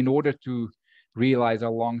 years in order to realize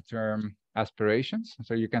our long-term aspirations.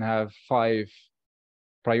 So you can have 5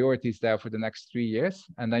 priorities there for the next 3 years.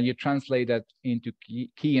 And then you translate that into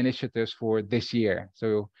key initiatives for this year.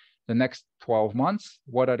 So the next 12 months,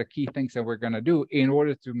 what are the key things that we're going to do in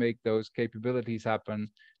order to make those capabilities happen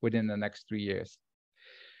within the next 3 years?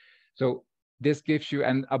 So this gives you,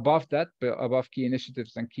 and above that, above key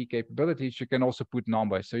initiatives and key capabilities, you can also put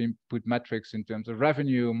numbers. So you put metrics in terms of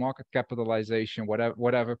revenue, market capitalization,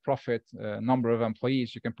 whatever profit, number of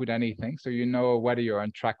employees, you can put anything. So you know whether you're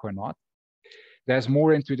on track or not. There's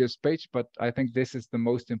more into this page, but I think this is the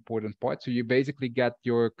most important part. So you basically get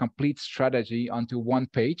your complete strategy onto one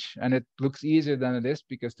page, and it looks easier than it is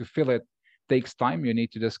because to fill it takes time. You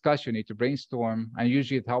need to discuss, you need to brainstorm, and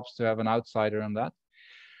usually it helps to have an outsider on that.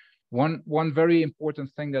 One very important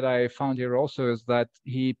thing that I found here also is that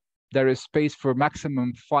there is space for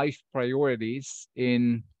maximum 5 priorities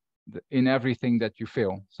in everything that you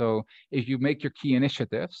fill. So if you make your key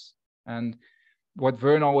initiatives, and what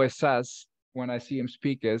Vern always says when I see him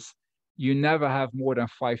speak is, you never have more than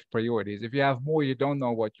 5 priorities. If you have more, you don't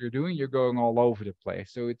know what you're doing. You're going all over the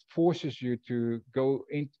place. So it forces you to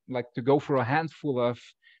go for a handful of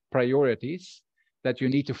priorities that you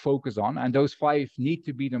need to focus on. And those 5 need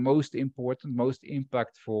to be the most important, most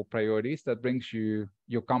impactful priorities that brings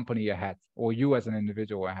your company ahead, or you as an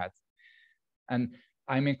individual ahead. And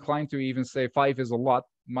I'm inclined to even say 5 is a lot,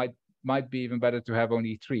 might be even better to have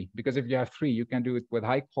only 3, because if you have 3, you can do it with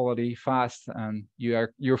high quality, fast, and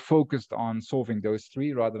you're focused on solving those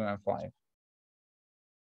 3 rather than 5.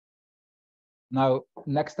 Now,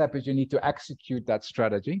 next step is you need to execute that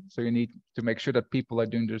strategy. So you need to make sure that people are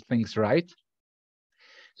doing their things right.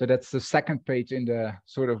 So that's the second page in the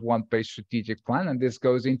sort of one-page strategic plan, and this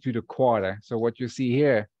goes into the quarter. So what you see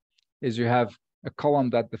here is you have a column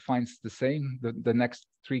that defines the next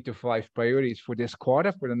 3 to 5 priorities for this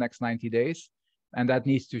quarter, for the next 90 days. And that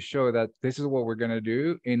needs to show that this is what we're going to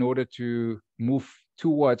do in order to move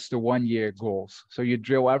towards the 1-year goals. So you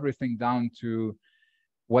drill everything down to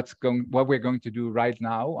what we're going to do right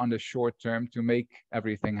now on the short term to make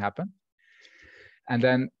everything happen. And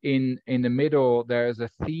then in the middle, there is a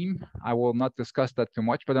theme. I will not discuss that too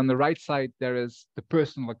much, but on the right side, there is the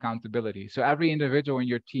personal accountability. So every individual in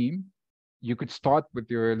your team, you could start with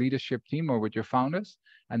your leadership team or with your founders,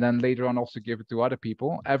 and then later on also give it to other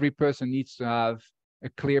people. Every person needs to have a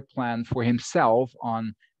clear plan for himself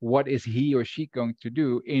on what is he or she going to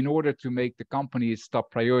do in order to make the company's top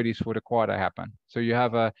priorities for the quarter happen. So you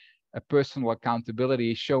have a personal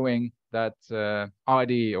accountability showing that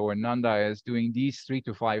Adi or Nanda is doing these 3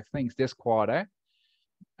 to 5 things this quarter,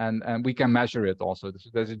 and we can measure it also.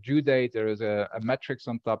 There's a due date, there is a metrics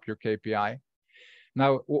on top, your KPI.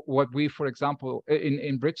 Now, what we, for example,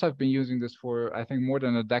 in Bridge, I've been using this for, I think, more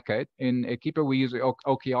than a decade. In Keeper, we use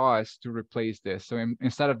OKRs to replace this. So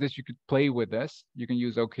instead of this, you could play with this. You can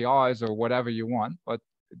use OKRs or whatever you want, but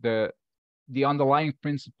the underlying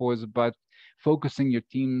principle is about focusing your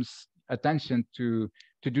team's attention to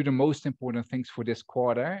do the most important things for this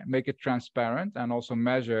quarter, make it transparent, and also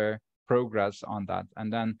measure progress on that.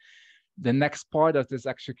 And then the next part of this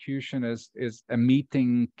execution is a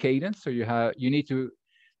meeting cadence. So you need to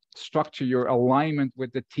structure your alignment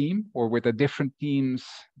with the team or with the different teams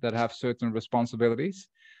that have certain responsibilities.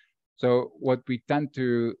 So what we tend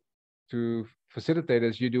to facilitate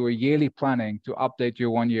is you do a yearly planning to update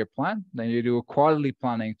your 1-year plan. Then you do a quarterly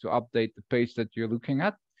planning to update the page that you're looking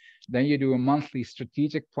at. Then you do a monthly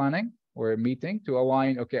strategic planning or a meeting to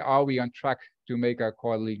align, okay, are we on track to make our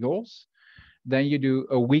quarterly goals? Then you do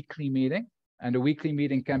a weekly meeting, and the weekly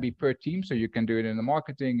meeting can be per team. So you can do it in the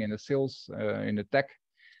marketing, in the sales, in the tech.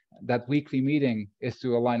 That weekly meeting is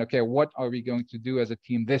to align, okay, what are we going to do as a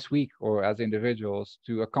team this week or as individuals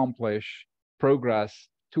to accomplish progress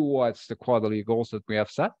towards the quarterly goals that we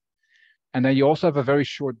have set. And then you also have a very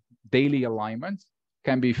short daily alignment,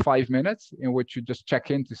 can be 5 minutes, in which you just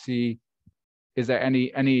check in to see, is there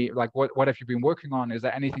any like what have you been working on? Is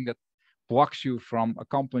there anything that blocks you from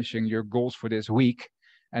accomplishing your goals for this week?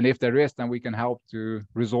 And if there is, then we can help to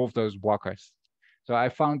resolve those blockers. So I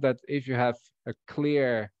found that if you have a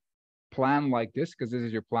clear plan like this, because this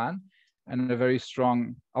is your plan, and a very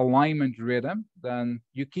strong alignment rhythm, then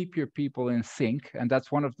you keep your people in sync. And that's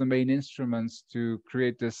one of the main instruments to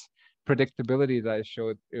create this predictability that I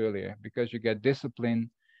showed earlier, because you get discipline,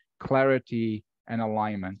 clarity, and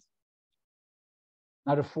alignment.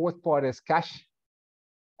 Now, the fourth part is cash.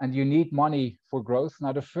 And you need money for growth.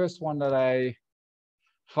 Now, the first one that I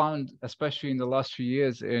found, especially in the last few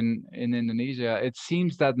years in Indonesia, it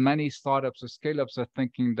seems that many startups or scale-ups are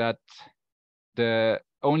thinking that the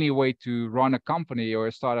only way to run a company or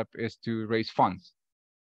a startup is to raise funds.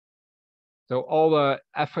 So all the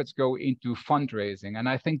efforts go into fundraising. And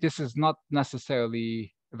I think this is not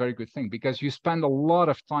necessarily a very good thing, because you spend a lot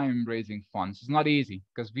of time raising funds. It's not easy,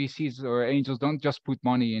 because VCs or angels don't just put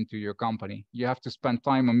money into your company. You have to spend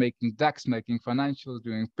time on making decks, making financials,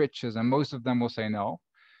 doing pitches, and most of them will say no.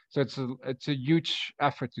 So it's a huge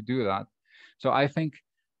effort to do that. So I think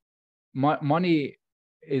money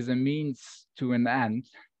is a means to an end,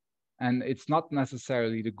 and it's not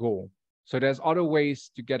necessarily the goal. So there's other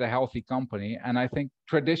ways to get a healthy company. And I think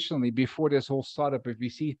traditionally, before this whole startup or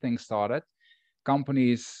VC thing started,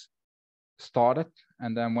 companies started,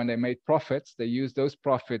 and then when they made profits, they used those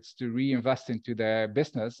profits to reinvest into their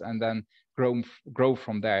business and then grow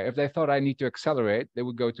from there. If they thought I need to accelerate, they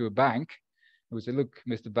would go to a bank. They would say, look,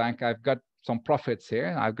 Mr. Bank, I've got some profits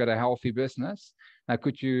here. I've got a healthy business. Now,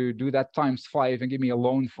 could you do that ×5 and give me a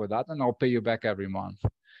loan for that? And I'll pay you back every month.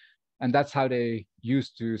 And that's how they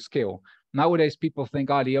used to scale. Nowadays, people think,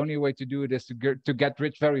 the only way to do it is to get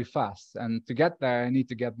rich very fast. And to get there, I need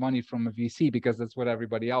to get money from a VC, because that's what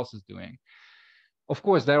everybody else is doing. Of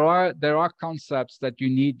course, there are concepts that you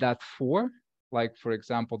need that for. Like, for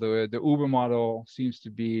example, the Uber model seems to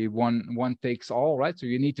be one takes all, right? So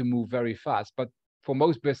you need to move very fast. But for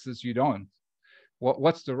most businesses, you don't.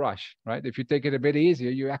 What's the rush, right? If you take it a bit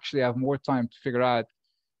easier, you actually have more time to figure out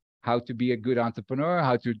how to be a good entrepreneur,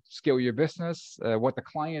 how to scale your business, what the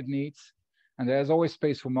client needs. And there's always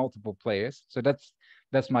space for multiple players. So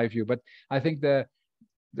that's my view. But I think the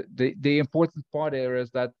important part here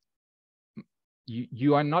is that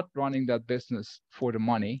you are not running that business for the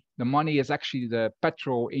money. The money is actually the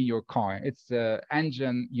petrol in your car. It's the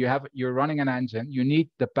engine. You're running an engine. You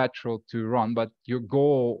need the petrol to run, but your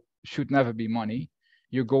goal should never be money.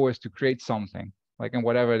 Your goal is to create something, like in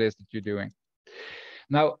whatever it is that you're doing.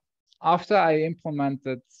 Now, after I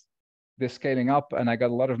implemented the scaling up, and I got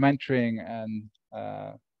a lot of mentoring and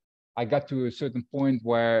I got to a certain point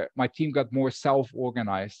where my team got more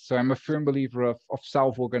self-organized. So I'm a firm believer of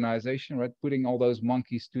self-organization, right? Putting all those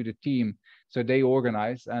monkeys to the team so they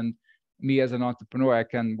organize. And me as an entrepreneur, I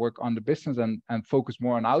can work on the business and focus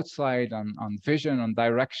more on outside, on vision, on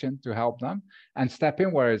direction to help them and step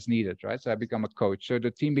in where it's needed, right? So I become a coach. So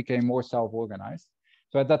the team became more self-organized.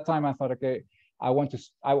 So at that time, I thought, okay, I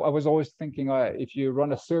was always thinking, if you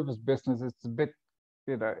run a service business, it's a bit,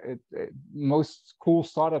 most cool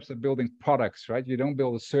startups are building products, right? You don't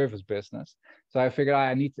build a service business. So I figured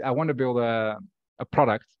I want to build a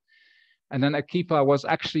product. And then Akeepa was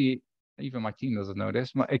actually, even my team doesn't know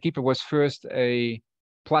this, Akeepa was first a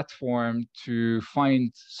platform to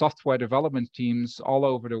find software development teams all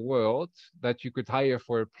over the world that you could hire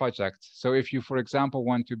for a project. So if you, for example,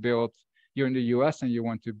 you're in the US and you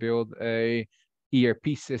want to build a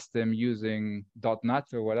ERP system using .NET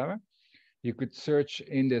or whatever, you could search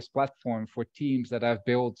in this platform for teams that have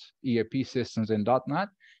built ERP systems in .NET.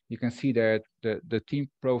 You can see there the team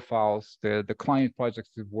profiles, the client projects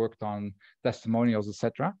they've worked on, testimonials,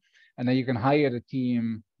 etc. And then you can hire the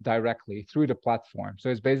team directly through the platform. So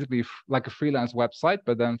it's basically like a freelance website,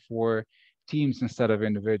 but then for teams instead of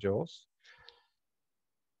individuals.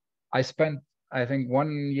 I spent, I think,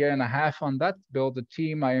 1.5 years on that, build a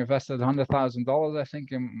team. I invested $100,000, I think,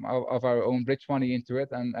 of our own bridge money into it.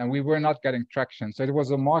 And we were not getting traction. So it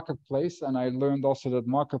was a marketplace. And I learned also that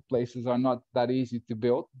marketplaces are not that easy to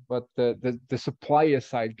build. But the supplier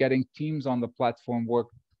side, getting teams on the platform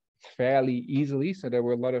worked fairly easily. So there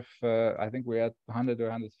were a lot of, I think we had 100 or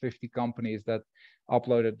 150 companies that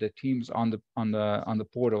uploaded the teams on the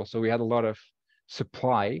portal. So we had a lot of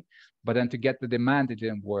supply. But then to get the demand, it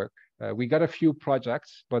didn't work. We got a few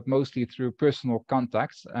projects, but mostly through personal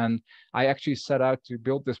contacts. And I actually set out to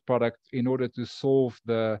build this product in order to solve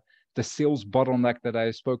the sales bottleneck that I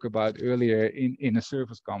spoke about earlier in a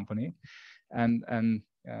service company. And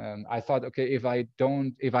I thought, okay, if I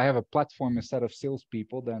have a platform instead of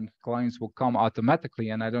salespeople, then clients will come automatically,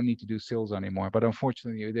 and I don't need to do sales anymore. But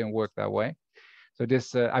unfortunately, it didn't work that way. So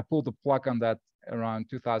I pulled the plug on that around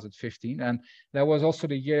 2015. And that was also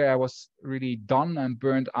the year I was really done and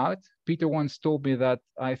burned out. Peter once told me that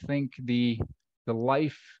I think the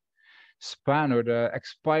life span or the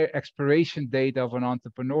expiration date of an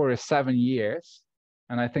entrepreneur is 7 years.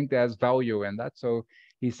 And I think there's value in that. So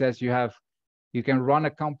he says you can run a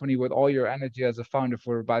company with all your energy as a founder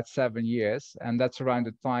for about 7 years. And that's around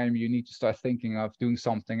the time you need to start thinking of doing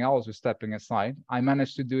something else or stepping aside. I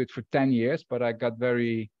managed to do it for 10 years, but I got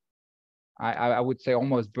I would say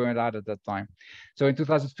almost burned out at that time. So in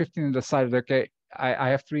 2015, I decided, okay, I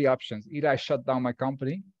have 3 options. Either I shut down my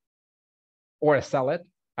company or I sell it.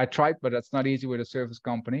 I tried, but that's not easy with a service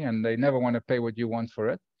company and they never want to pay what you want for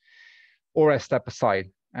it. Or I step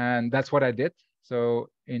aside. And that's what I did. So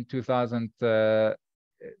in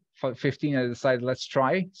 2015, I decided, let's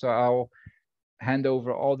try. So I'll hand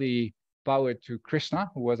over all the power to Krishna,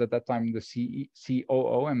 who was at that time the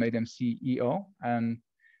COO, and made him CEO. And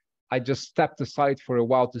I just stepped aside for a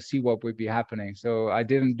while to see what would be happening. So I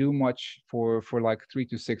didn't do much for like 3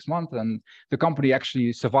 to 6 months, and the company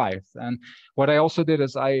actually survived. And what I also did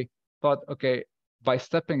is I thought, okay, by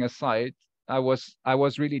stepping aside, I was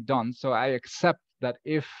really done. So I accept that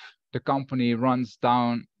if the company runs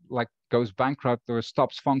down, like goes bankrupt or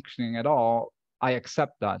stops functioning at all, I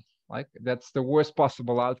accept that. Like that's the worst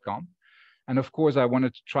possible outcome. And of course, I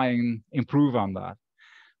wanted to try and improve on that.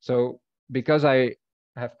 So because I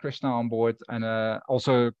have Krishna on board and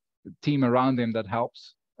also a team around him that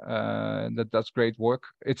helps, that does great work.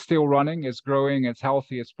 It's still running, it's growing, it's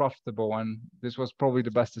healthy, it's profitable. And this was probably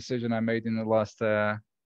the best decision I made in the last, 7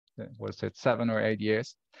 or 8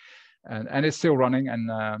 years. And it's still running.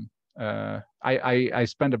 And I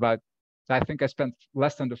spent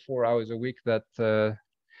less than the 4 hours a week that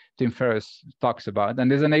Tim Ferriss talks about.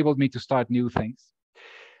 And this enabled me to start new things.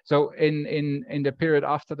 So in the period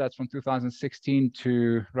after that, from 2016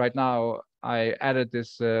 to right now, I added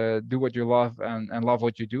this do what you love and love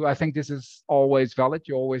what you do. I think this is always valid.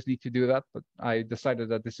 You always need to do that. But I decided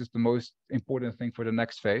that this is the most important thing for the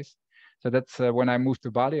next phase. So that's when I moved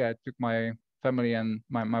to Bali. I took my family and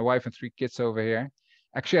my wife and 3 kids over here.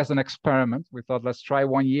 Actually, as an experiment, we thought, let's try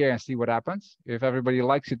 1 year and see what happens. If everybody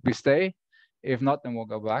likes it, we stay. If not, then we'll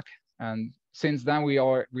go back. And since then, we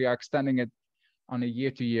are extending it on a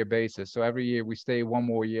year-to-year basis. So every year we stay 1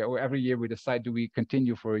 more year, or every year we decide, do we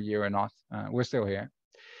continue for a year or not? We're still here.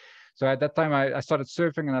 So at that time, I started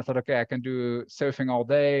surfing, and I thought, okay, I can do surfing all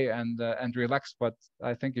day and relax. But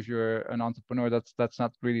I think if you're an entrepreneur, that's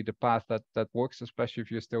not really the path that works, especially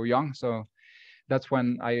if you're still young. So That's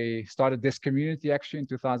when I started this community actually in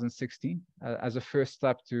 2016 as a first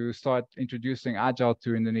step to start introducing Agile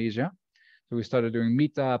to Indonesia. So we started doing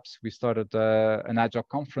meetups. We started an Agile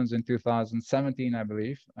conference in 2017, I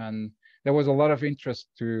believe. And there was a lot of interest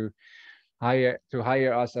to hire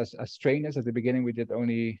us as trainers. At the beginning, we did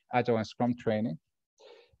only Agile and Scrum training.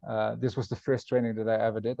 This was the first training that I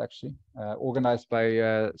ever did, actually, organized by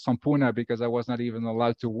Sampurna, because I was not even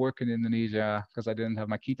allowed to work in Indonesia because I didn't have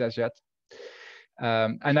my KITAs yet.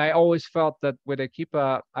 And I always felt that with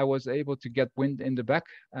Equipa, I was able to get wind in the back.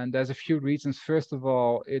 And there's a few reasons. First of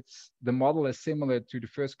all, the model is similar to the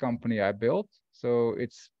first company I built. So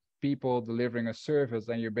it's people delivering a service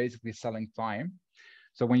and you're basically selling time.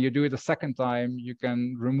 So when you do it a second time, you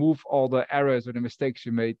can remove all the errors or the mistakes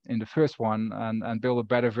you made in the first one and build a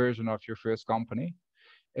better version of your first company.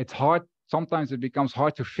 It's hard. Sometimes it becomes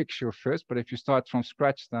hard to fix your first, but if you start from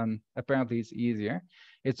scratch, then apparently it's easier.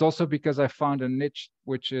 It's also because I found a niche,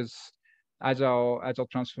 which is agile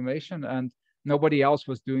transformation, and nobody else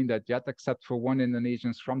was doing that yet, except for one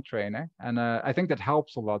Indonesian Scrum trainer. And I think that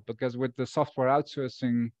helps a lot, because with the software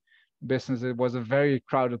outsourcing business, it was a very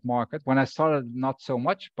crowded market. When I started, not so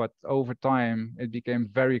much, but over time, it became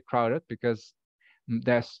very crowded because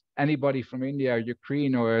there's anybody from India,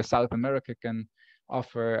 Ukraine, or South America can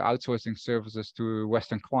offer outsourcing services to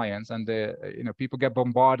Western clients, and people get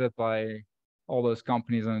bombarded by all those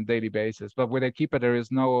companies on a daily basis. But with Equipa, there is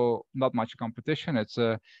not much competition. It's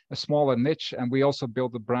a smaller niche, and we also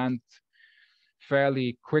built a brand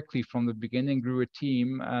fairly quickly from the beginning, grew a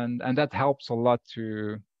team, and that helps a lot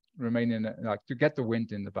to remain to get the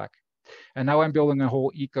wind in the back. And now I'm building a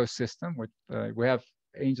whole ecosystem with we have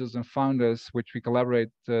angels and founders, which we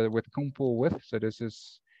collaborate with Kumpul with. So this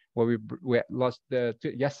is what we lost.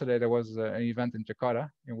 Yesterday there was an event in Jakarta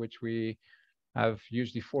in which we have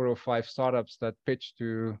usually 4 or 5 startups that pitch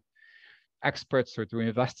to experts or to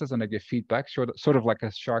investors, and they give feedback, sort of like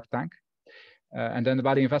a Shark Tank. And then the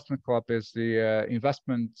Bali Investment Club is the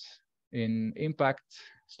investment in impact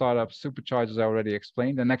startups, superchargers I already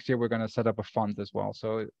explained. And next year we're going to set up a fund as well.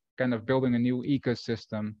 So kind of building a new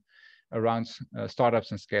ecosystem around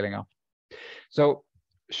startups and scaling up. So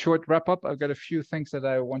short wrap up, I've got a few things that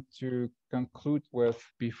I want to conclude with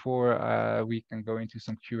before we can go into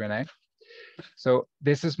some Q&A. So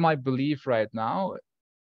this is my belief right now.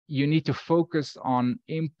 You need to focus on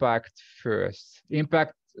impact first.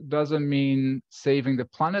 Impact doesn't mean saving the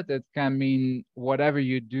planet. It can mean whatever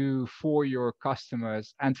you do for your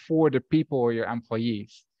customers and for the people or your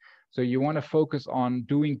employees. So you want to focus on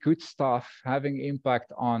doing good stuff, having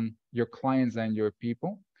impact on your clients and your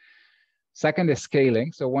people. Second is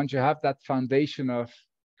scaling. So once you have that foundation of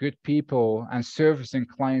good people and servicing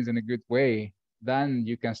clients in a good way, then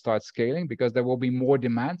you can start scaling, because there will be more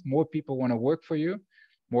demand. More people want to work for you,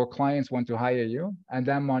 more clients want to hire you, and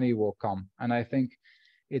then money will come. And I think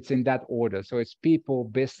it's in that order. So it's people,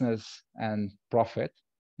 business, and profit,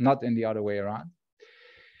 not in the other way around.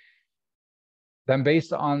 Then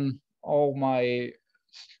based on all my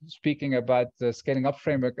speaking about the scaling up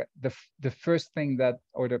framework, the first thing that,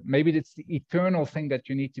 maybe it's the eternal thing that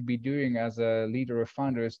you need to be doing as a leader or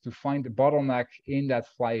founder, is to find the bottleneck in that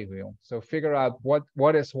flywheel. So figure out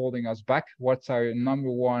what is holding us back. What's our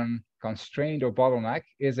number one constraint or bottleneck?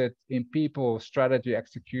 Is it in people, strategy,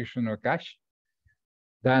 execution, or cash?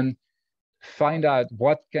 Then find out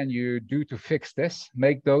what can you do to fix this,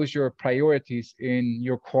 make those your priorities in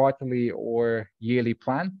your quarterly or yearly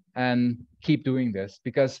plan, and keep doing this.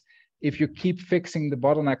 Because if you keep fixing the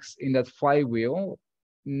bottlenecks in that flywheel,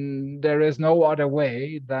 there is no other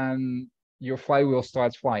way than your flywheel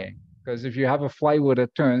starts flying. Because if you have a flywheel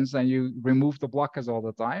that turns and you remove the blockers all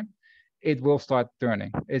the time, it will start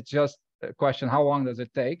turning. It's just a question, how long does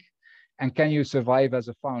it take? And can you survive as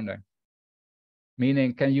a founder?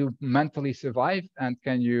 Meaning, can you mentally survive, and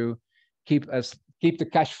can you keep the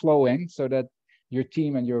cash flowing so that your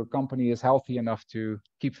team and your company is healthy enough to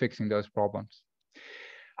keep fixing those problems?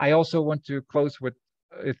 I also want to close with,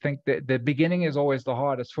 I think that the beginning is always the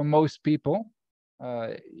hardest for most people.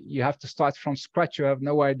 You have to start from scratch. You have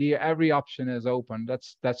no idea. Every option is open.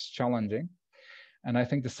 That's challenging. And I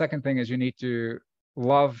think the second thing is you need to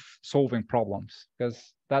love solving problems,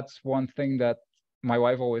 because that's one thing that my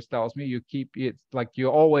wife always tells me. You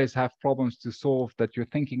always have problems to solve that you're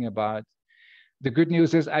thinking about. The good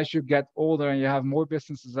news is, as you get older and you have more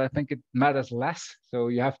businesses, I think it matters less. So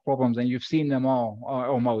you have problems and you've seen them all,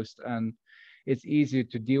 almost, and it's easier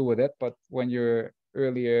to deal with it. But when you're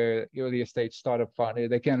earlier stage startup founder,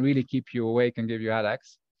 they can really keep you awake and give you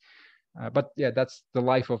headaches. But yeah, that's the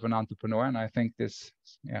life of an entrepreneur. And I think this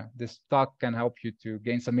talk can help you to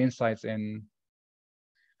gain some insights in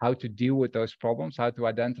how to deal with those problems, how to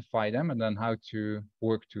identify them, and then how to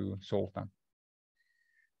work to solve them.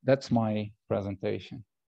 That's my presentation.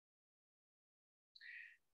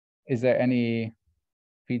 Is there any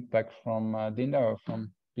feedback from Dinda or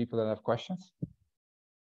from people that have questions?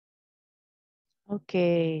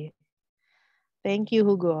 Okay. Thank you,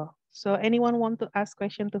 Hugo. So anyone want to ask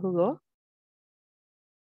question to Hugo?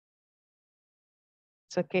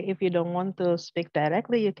 It's okay if you don't want to speak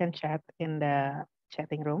directly, you can chat in the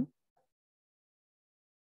chatting room.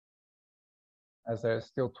 As there's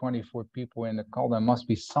still 24 people in the call, there must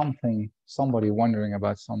be somebody wondering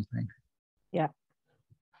about something. Yeah.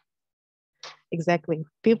 Exactly.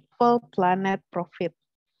 People, planet, profit.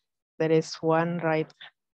 That is one right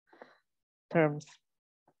terms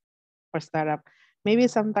for startup. Maybe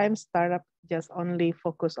sometimes startup just only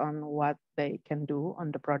focus on what they can do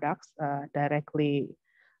on the products, directly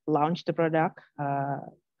launch the product,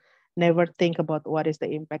 never think about what is the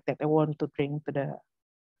impact that they want to bring to the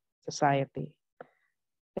society.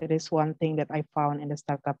 That is one thing that I found in the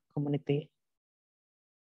startup community.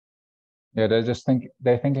 Yeah,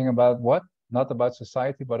 they're thinking about what? Not about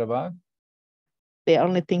society, but about? They're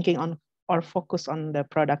only thinking on or focus on the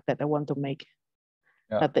product that they want to make,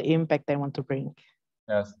 not the impact they want to bring.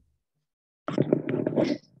 Yes.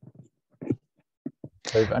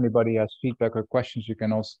 So if anybody has feedback or questions, you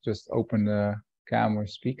can also just open the camera,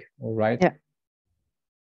 speak, or write. Yeah.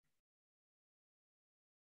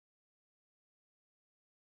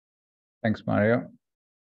 Thanks, Mario.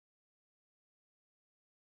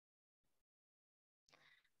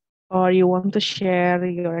 Or you want to share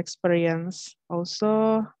your experience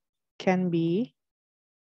also, can be,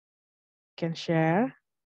 can share.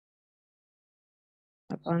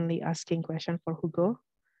 Not only asking question for Hugo.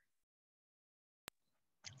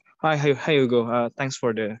 Hi, Hugo. Thanks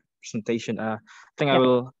for the presentation. I think I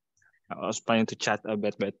was planning to chat a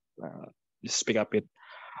bit, but just speak up it.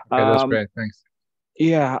 Okay, that's great. Thanks.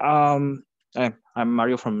 Yeah. I'm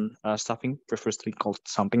Mario from Staffing, previously called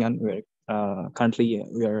Sampingan. We're currently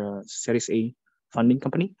we are a Series A funding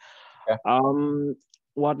company. Yeah.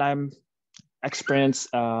 What I'm experienced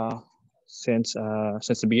since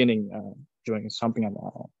the beginning during Sampingan,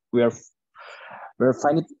 we're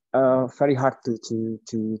finding it very hard to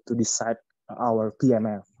decide our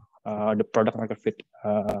PMF, the product market fit.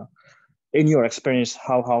 In your experience,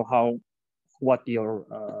 what your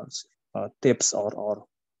tips or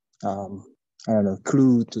I don't know,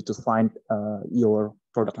 clue to find your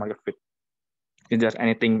product market fit? Is there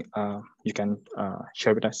anything you can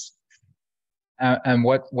share with us? And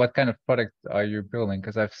what kind of product are you building?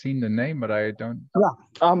 Because I've seen the name, but I don't.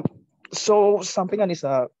 Yeah. So Sampingan is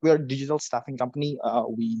we're a digital staffing company.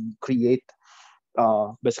 We create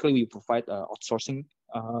basically we provide outsourcing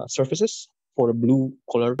services for blue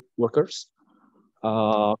collar workers.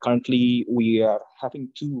 Currently, we are having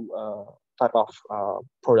two type of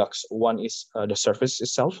products. One is the service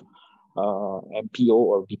itself, MPO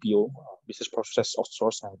or BPO, business process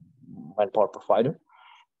outsource and manpower provider.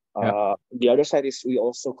 The other side is we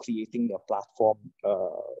also creating a platform,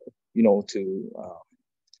 to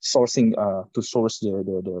sourcing to source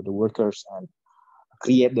the workers and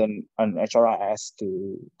create an HRIS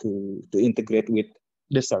to integrate with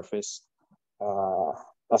the service.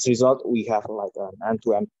 As a result, we have like an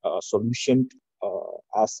end-to-end solution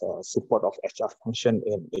as a support of HR function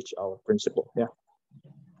in HR principle. Yeah.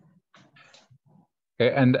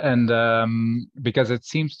 Okay, and because it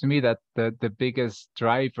seems to me that the biggest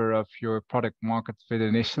driver of your product market fit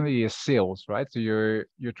initially is sales, right? So you're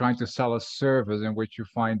trying to sell a service in which you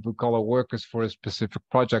find blue collar workers for a specific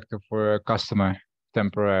project or for a customer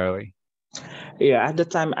temporarily. Yeah, at the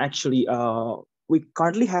time actually, we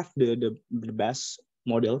currently have the best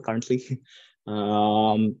model currently.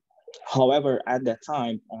 However, at that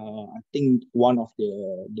time, I think one of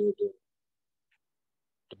the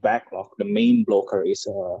backlog, the main blocker is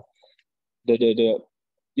in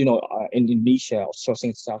Indonesia, outsourcing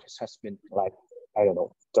itself has been like, I don't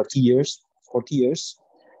know, 30 years, 40 years.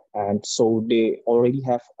 And so they already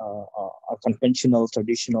have a conventional,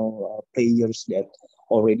 traditional players that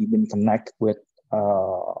already been connected with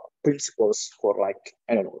principles for like,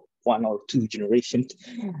 I don't know, 1 or 2 generations.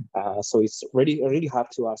 So it's really hard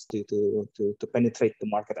to us to penetrate the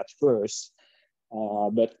market at first.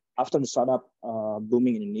 But after the startup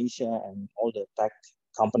booming in Indonesia and all the tech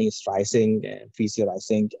companies rising and VC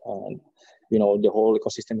rising, and the whole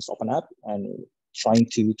ecosystem is open up and trying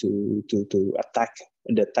to attack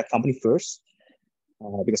the tech company first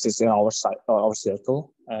because it's in our side, our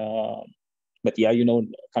circle. But yeah,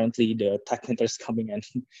 currently the tech winter is coming,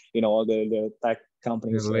 and all the tech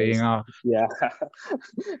companies You're laying off. yeah,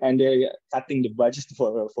 and they're cutting the budget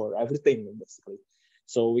for everything basically.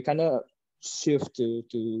 So we kind of shift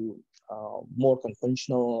to more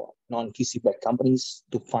conventional non-VC backed companies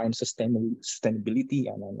to find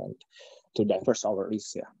sustainability and to diverse our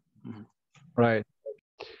risk. Yeah. Mm-hmm. Right.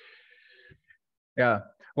 Yeah.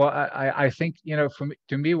 Well, I think,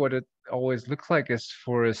 to me, what it always looks like is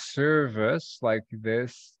for a service like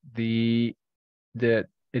this,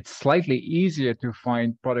 it's slightly easier to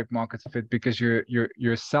find product market fit because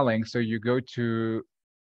you're selling. So you go to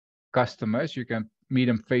customers, you can meet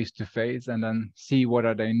them face to face and then see what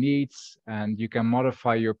are their needs, and you can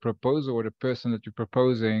modify your proposal or the person that you're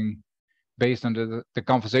proposing based on the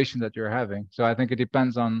conversation that you're having. So I think it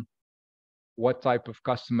depends on what type of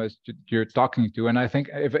customers you're talking to. And I think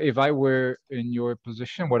if I were in your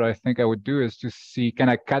position, what I think I would do is to see, can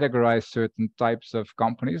I categorize certain types of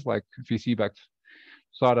companies like VC-backed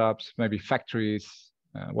startups, maybe factories,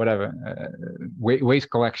 whatever,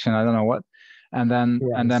 waste collection, I don't know what. And then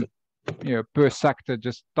per sector,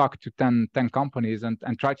 just talk to 10 companies and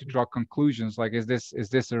try to draw conclusions like, is this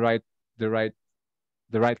the right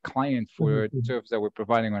client for the service that we're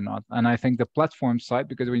providing or not? And I think the platform side,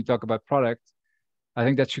 because when you talk about product, I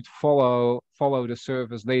think that should follow the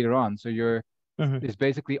service later on. So it's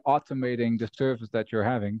basically automating the service that you're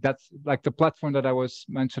having. That's like the platform that I was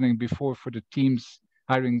mentioning before for the teams,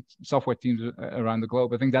 hiring software teams around the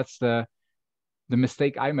globe. I think that's the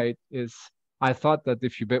mistake I made is I thought that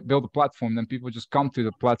if you build a platform, then people just come to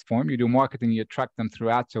the platform, you do marketing, you attract them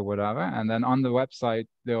through ads or whatever. And then on the website,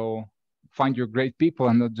 they'll find your great people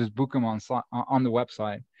and they'll just book them on the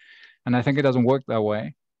website. And I think it doesn't work that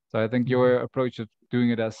way. So I think your approach of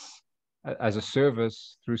doing it as a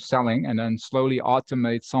service through selling and then slowly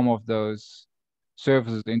automate some of those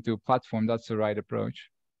services into a platform, that's the right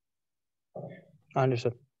approach.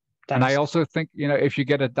 Understood. Thanks. And I also think, if you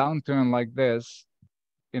get a downturn like this,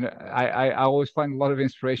 I always find a lot of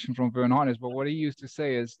inspiration from Vern Harniss, but what he used to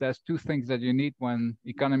say is there's two things that you need when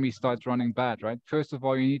economy starts running bad, right? First of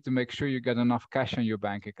all, you need to make sure you get enough cash on your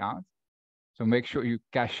bank account. So make sure you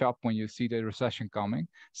cash up when you see the recession coming.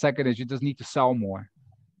 Second is you just need to sell more.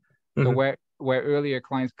 So where earlier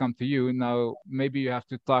clients come to you, now maybe you have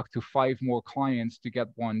to talk to 5 more clients to get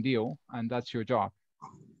one deal, and that's your job.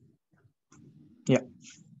 Yeah.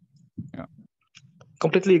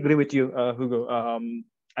 Completely agree with you, Hugo.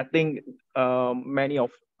 I think many of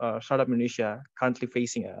startup Indonesia currently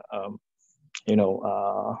facing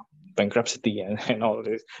bankruptcy and all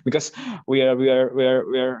this because we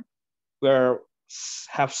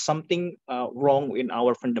have something wrong in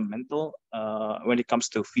our fundamental when it comes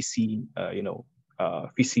to VC,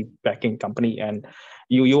 VC backing company, and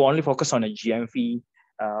you only focus on a GMV.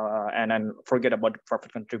 And then forget about the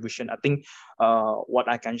profit contribution. I think what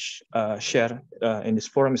I can share in this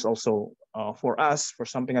forum is also for us, for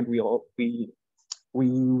something that we're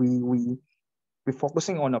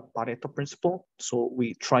focusing on a Pareto principle. So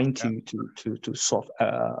we're trying to solve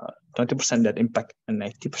 20% that impact and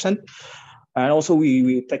 90%. And also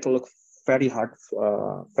we take a look very hard,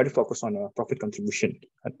 very focused on profit contribution.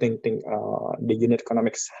 I think the unit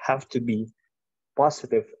economics have to be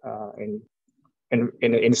positive in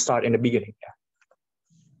the beginning. Yeah.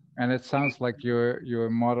 And it sounds like your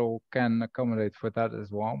model can accommodate for that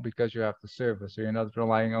as well, because you have the service. So you're not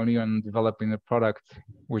relying only on developing a product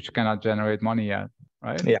which cannot generate money yet,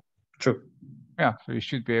 right? Yeah, true. Yeah, so you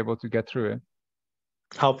should be able to get through it.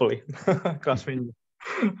 Hopefully. Thanks,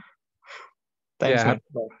 yeah,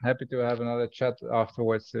 happy to have another chat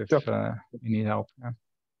afterwards if you need help. Yeah.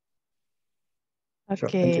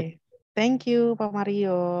 Okay. Sure, thank you, Pak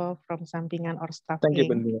Mario from Sampingan or Staffing. Thank you,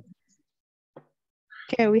 Bendia.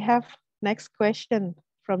 Okay, we have next question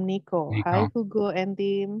from Nico. Hi, Hugo and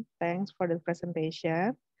team. Thanks for the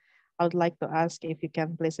presentation. I would like to ask if you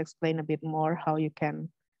can please explain a bit more how you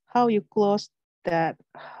close that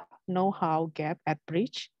know-how gap at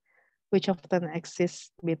Bridge, which often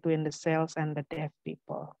exists between the sales and the dev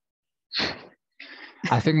people.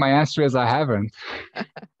 I think my answer is I haven't.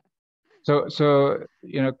 So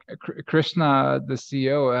Krishna, the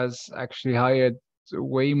CEO, has actually hired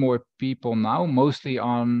way more people now, mostly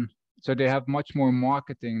so they have much more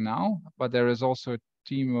marketing now, but there is also a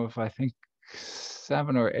team of, I think,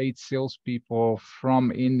 7 or 8 salespeople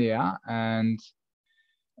from India, and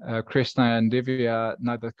Krishna and Divya,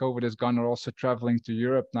 now that COVID is gone, are also traveling to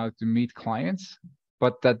Europe now to meet clients,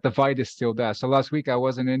 but that divide is still there. So last week I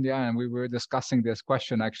was in India and we were discussing this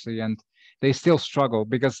question actually, and they still struggle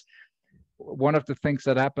because one of the things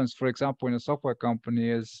that happens, for example, in a software company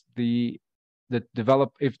is the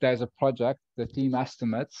develop, if there's a project, the team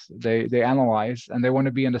estimates, they analyze, and they want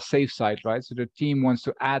to be on the safe side, right? So the team wants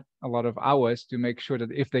to add a lot of hours to make sure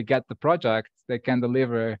that if they get the project, they can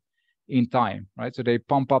deliver in time, right? So they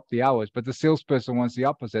pump up the hours, but the salesperson wants the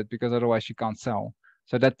opposite because otherwise you can't sell.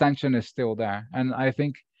 So that tension is still there. And I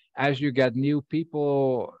think as you get new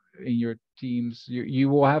people in your teams, you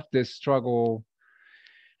will have this struggle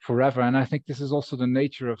forever. And I think this is also the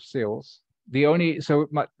nature of sales. The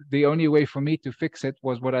only way for me to fix it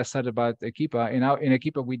was what I said about Equipa. In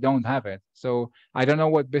Equipa, we don't have it. So I don't know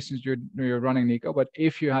what business you're running, Nico, but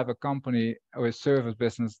if you have a company or a service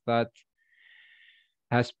business that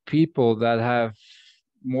has people that have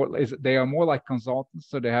they are more like consultants,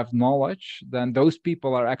 so they have knowledge, then those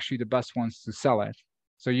people are actually the best ones to sell it.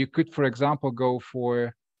 So you could, for example, go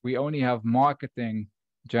for, we only have marketing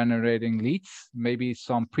generating leads, maybe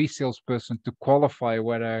some pre-sales person to qualify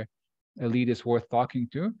whether a lead is worth talking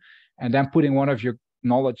to, and then putting one of your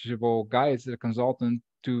knowledgeable guys, the consultant,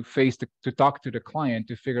 to talk to the client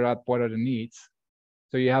to figure out what are the needs.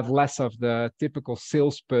 So you have less of the typical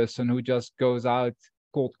salesperson who just goes out,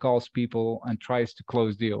 cold calls people, and tries to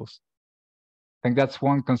close deals. I think that's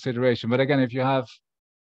one consideration. But again, if you have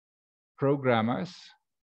programmers,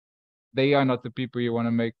 they are not the people you want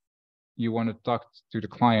to talk to the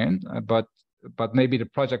client, but maybe the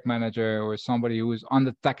project manager or somebody who is on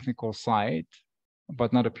the technical side,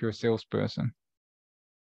 but not a pure salesperson.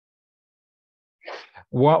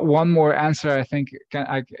 One more answer, I think,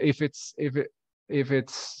 if it's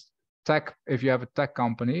tech, if you have a tech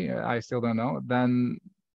company, I still don't know, then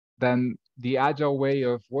the agile way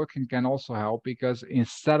of working can also help, because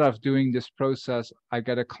instead of doing this process, I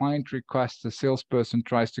get a client request, the salesperson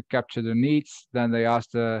tries to capture the needs, then they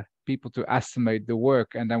ask the people to estimate the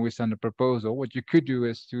work, and then we send a proposal. What you could do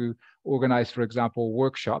is to organize, for example, a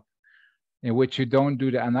workshop in which you don't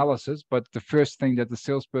do the analysis, but the first thing that the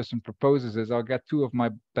salesperson proposes is, I'll get 2 of my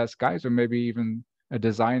best guys, or maybe even a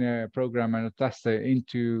designer, a programmer, and a tester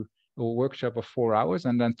into a workshop of 4 hours,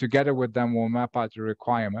 and then together with them we'll map out the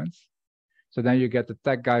requirements. So then you get the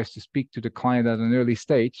tech guys to speak to the client at an early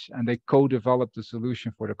stage, and they co-develop the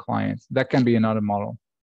solution for the client. That can be another model.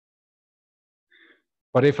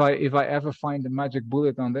 But if I ever find the magic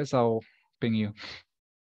bullet on this, I'll ping you.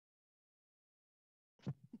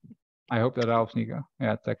 I hope that helps, Nico.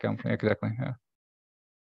 Yeah, tech company, exactly. Yeah.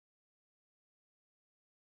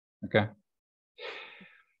 Okay.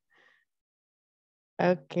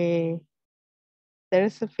 Okay. There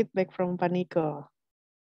is a feedback from Paniko.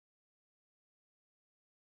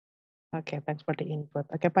 Okay, thanks for the input.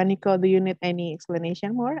 Okay, Paniko, do you need any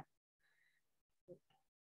explanation more?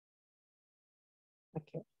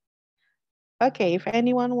 Okay. Okay, if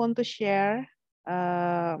anyone want to share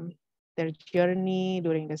their journey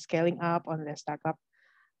during the scaling up on the startup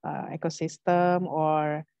ecosystem,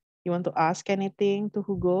 or you want to ask anything to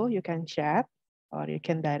Hugo, you can chat, or you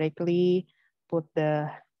can directly put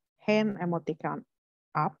the hand emoticon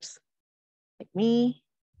ups, like me,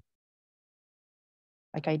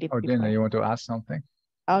 like I did before. Dina, you want to ask something?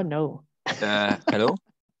 Oh, no. Hello?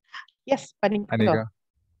 Yes, Paniko. Paniko.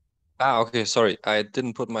 Okay, sorry. I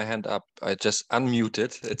didn't put my hand up. I just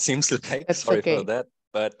unmuted. It seems like, That's sorry okay. for that.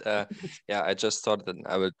 But yeah, I just thought that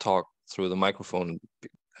I will talk through the microphone.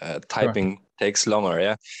 Typing takes longer,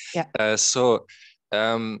 yeah? Yeah.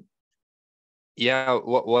 Yeah,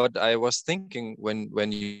 what I was thinking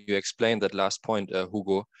when you explained that last point,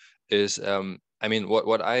 Hugo, is, I mean,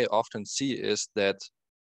 what I often see is that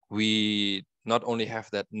we not only have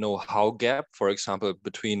that know-how gap, for example,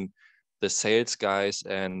 between the sales guys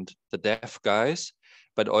and the dev guys,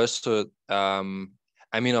 but also,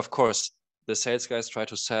 I mean, of course, the sales guys try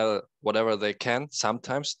to sell whatever they can.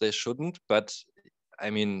 Sometimes they shouldn't, but I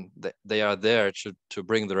mean, they are there to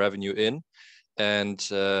bring the revenue in. And,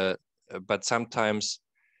 but sometimes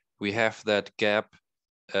we have that gap,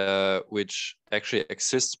 which actually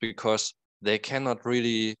exists because they cannot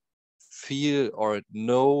really feel or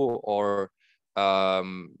know or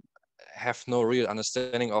have no real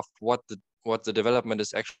understanding of what the development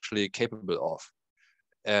is actually capable of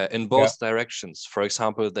in both directions. For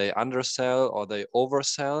example, they undersell or they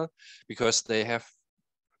oversell because they have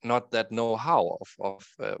not that know-how of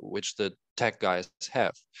which the tech guys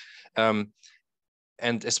have.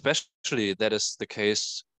 And especially that is the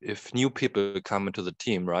case if new people come into the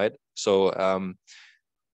team, right? So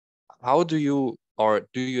how do you, or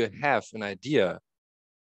do you have an idea?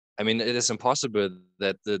 I mean, it is impossible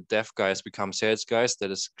that the dev guys become sales guys.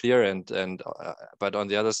 That is clear, and but on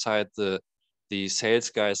the other side, the sales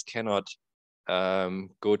guys cannot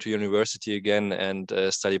go to university again and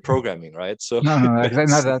study programming, right? So no,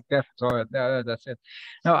 exactly. No, that's it.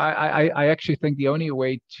 No, I actually think the only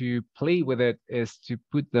way to play with it is to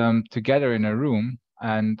put them together in a room,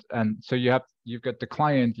 and so you've got the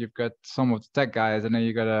client, you've got some of the tech guys, and then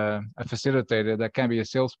you got a facilitator that can be a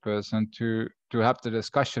salesperson to have the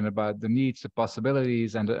discussion about the needs, the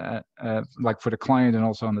possibilities, and like for the client and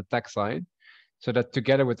also on the tech side, so that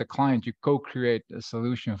together with the client you co-create a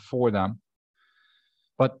solution for them.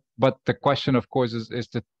 But the question, of course, is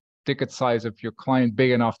the ticket size of your client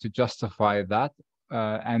big enough to justify that,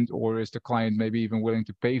 and or is the client maybe even willing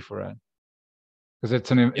to pay for it? Because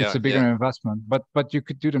it's a bigger investment. But you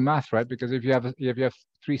could do the math, right? Because if you have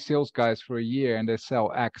 3 sales guys for a year and they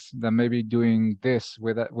sell X, then maybe doing this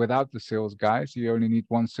without the sales guys, you only need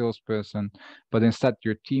 1 salesperson. But instead,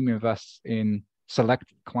 your team invests in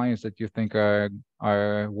select clients that you think are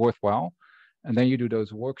worthwhile, and then you do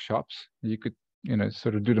those workshops. You could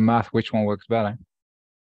sort of do the math, which one works better.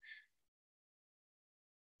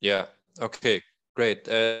 Yeah. Okay. Great.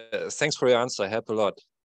 Thanks for your answer. Helped a lot.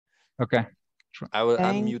 Okay. I will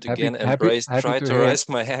unmute again and try to raise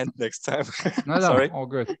my hand next time. No, sorry. All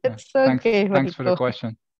good. It's okay. Thanks for the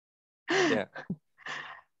question. Yeah.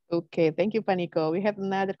 Okay. Thank you, Paniko. We have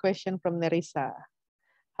another question from Nerissa.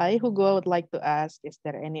 Hi, Hugo. I would like to ask, is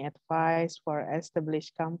there any advice for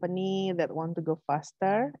established company that want to go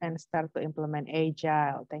faster and start to implement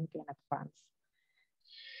Agile? Thank you in advance.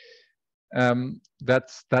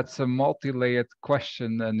 That's a multi-layered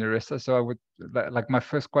question, Nerissa. So I would like my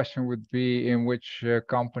first question would be, in which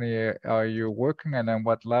company are you working, and then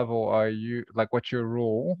what level are you, like what's your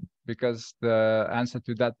role? Because the answer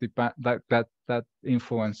to that that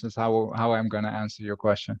influences how I'm going to answer your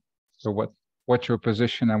question. So what's your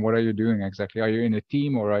position and what are you doing exactly? Are you in a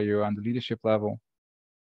team or are you on the leadership level?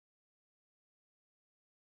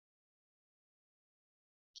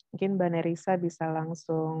 Mungkin Mbak Nerissa bisa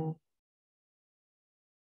langsung.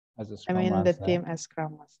 As a Scrum I'm in Master. the team as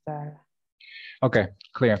Scrum Master. Okay,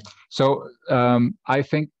 clear. So I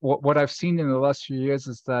think what I've seen in the last few years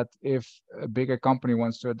is that if a bigger company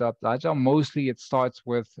wants to adopt Agile, mostly it starts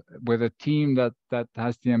with a team that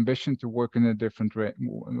has the ambition to work in a different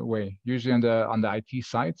way, usually on the IT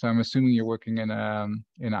side. So I'm assuming you're working in an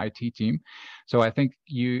IT team. So I think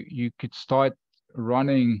you could start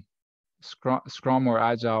running Scrum or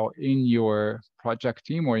Agile in your project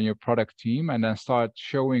team or in your product team, and then start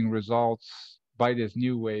showing results by this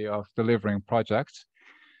new way of delivering projects.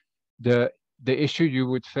 The issue you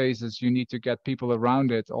would face is you need to get people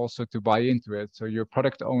around it also to buy into it. So your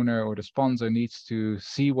product owner or the sponsor needs to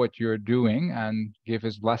see what you're doing and give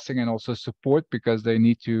his blessing, and also support, because they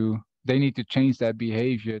need to change their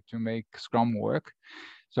behavior to make Scrum work.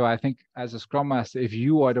 So I think as a Scrum Master, if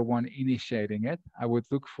you are the one initiating it, I would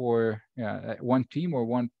look for one team or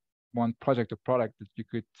one project or product that you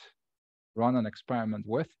could run an experiment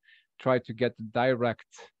with. Try to get the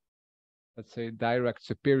direct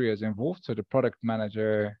superiors involved. So the product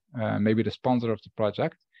manager, maybe the sponsor of the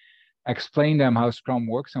project, explain them how Scrum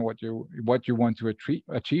works and what you want to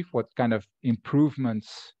achieve, what kind of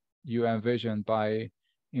improvements you envision by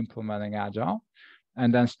implementing Agile,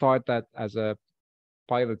 and then start that as a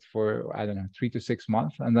pilot for, I don't know, 3 to 6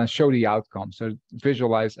 months, and then show the outcome. So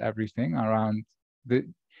visualize everything around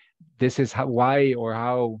this is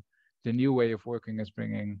how the new way of working is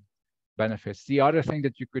bringing benefits. The other thing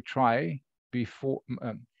that you could try before,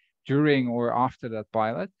 during or after that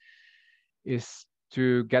pilot is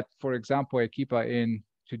to get, for example, Equipa in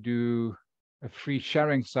to do a free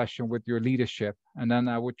sharing session with your leadership. And then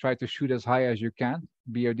I would try to shoot as high as you can,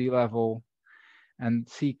 BOD level, and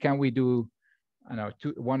see, can we do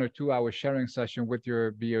 1 or 2 hour sharing session with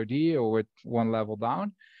your BOD or with one level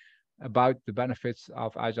down about the benefits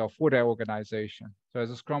of Agile for their organization. So as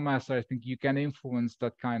a Scrum Master, I think you can influence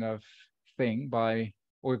that kind of thing by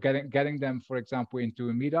getting them, for example, into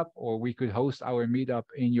a meetup, or we could host our meetup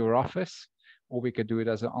in your office, or we could do it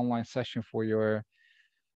as an online session for your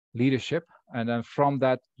leadership. And then from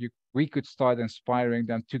that, we could start inspiring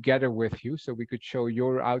them together with you. So we could show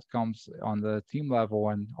your outcomes on the team level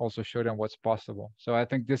and also show them what's possible. So I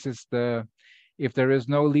think this is if there is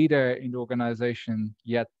no leader in the organization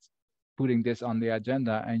yet putting this on the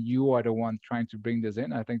agenda, and you are the one trying to bring this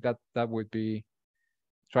in, I think that would be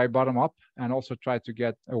try bottom up, and also try to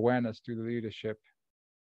get awareness to the leadership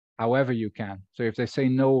however you can. So if they say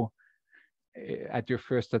no at your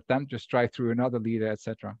first attempt, just try through another leader,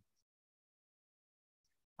 etc.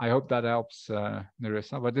 I hope that helps,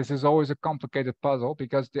 Nerissa. But this is always a complicated puzzle,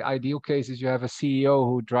 because the ideal case is you have a CEO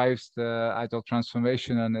who drives the Agile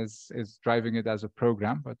transformation and is driving it as a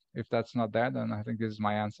program. But if that's not there, then I think this is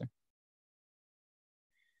my answer.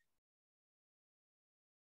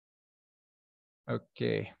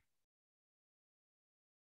 Okay.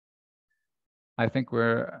 I think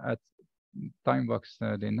we're at time box,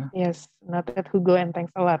 Dina. Yes, noted Hugo, and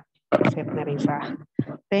thanks a lot, said Nerissa.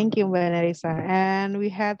 Thank you, Mbak Nerissa. And we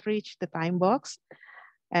had reached the time box.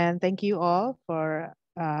 And thank you all for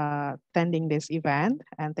attending this event.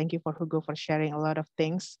 And thank you for Hugo for sharing a lot of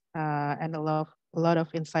things and a lot of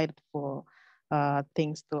insightful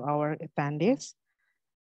things to our attendees.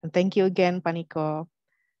 And thank you again, Paniko.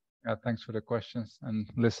 Thanks for the questions and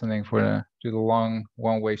listening to the long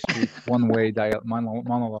one-way street,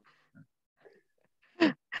 monologue.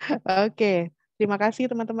 Oke, terima kasih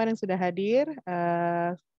teman-teman yang sudah hadir.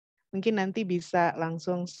 Mungkin nanti bisa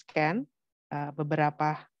langsung scan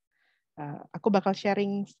beberapa. Aku bakal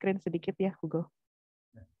sharing screen sedikit ya, Hugo.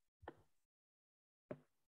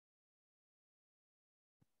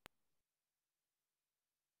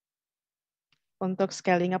 Untuk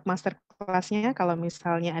scaling up masterclass-nya, kalau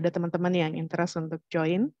misalnya ada teman-teman yang interest untuk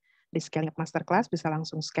join di scaling up masterclass, bisa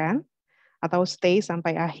langsung scan atau stay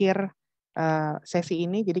sampai akhir sesi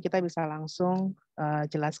ini, jadi kita bisa langsung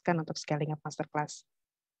jelaskan untuk scaling up masterclass.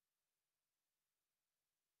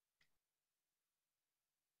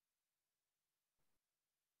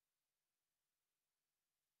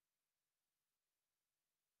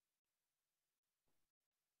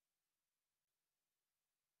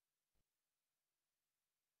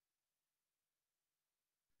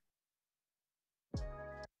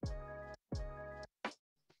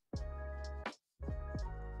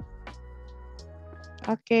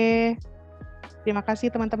 Oke, terima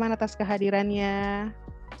kasih teman-teman atas kehadirannya.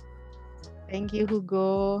 Thank you,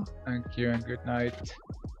 Hugo. Thank you and good night.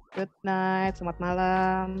 Good night, selamat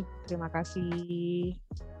malam. Terima kasih.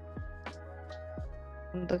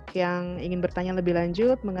 Untuk yang ingin bertanya lebih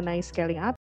lanjut mengenai scaling up,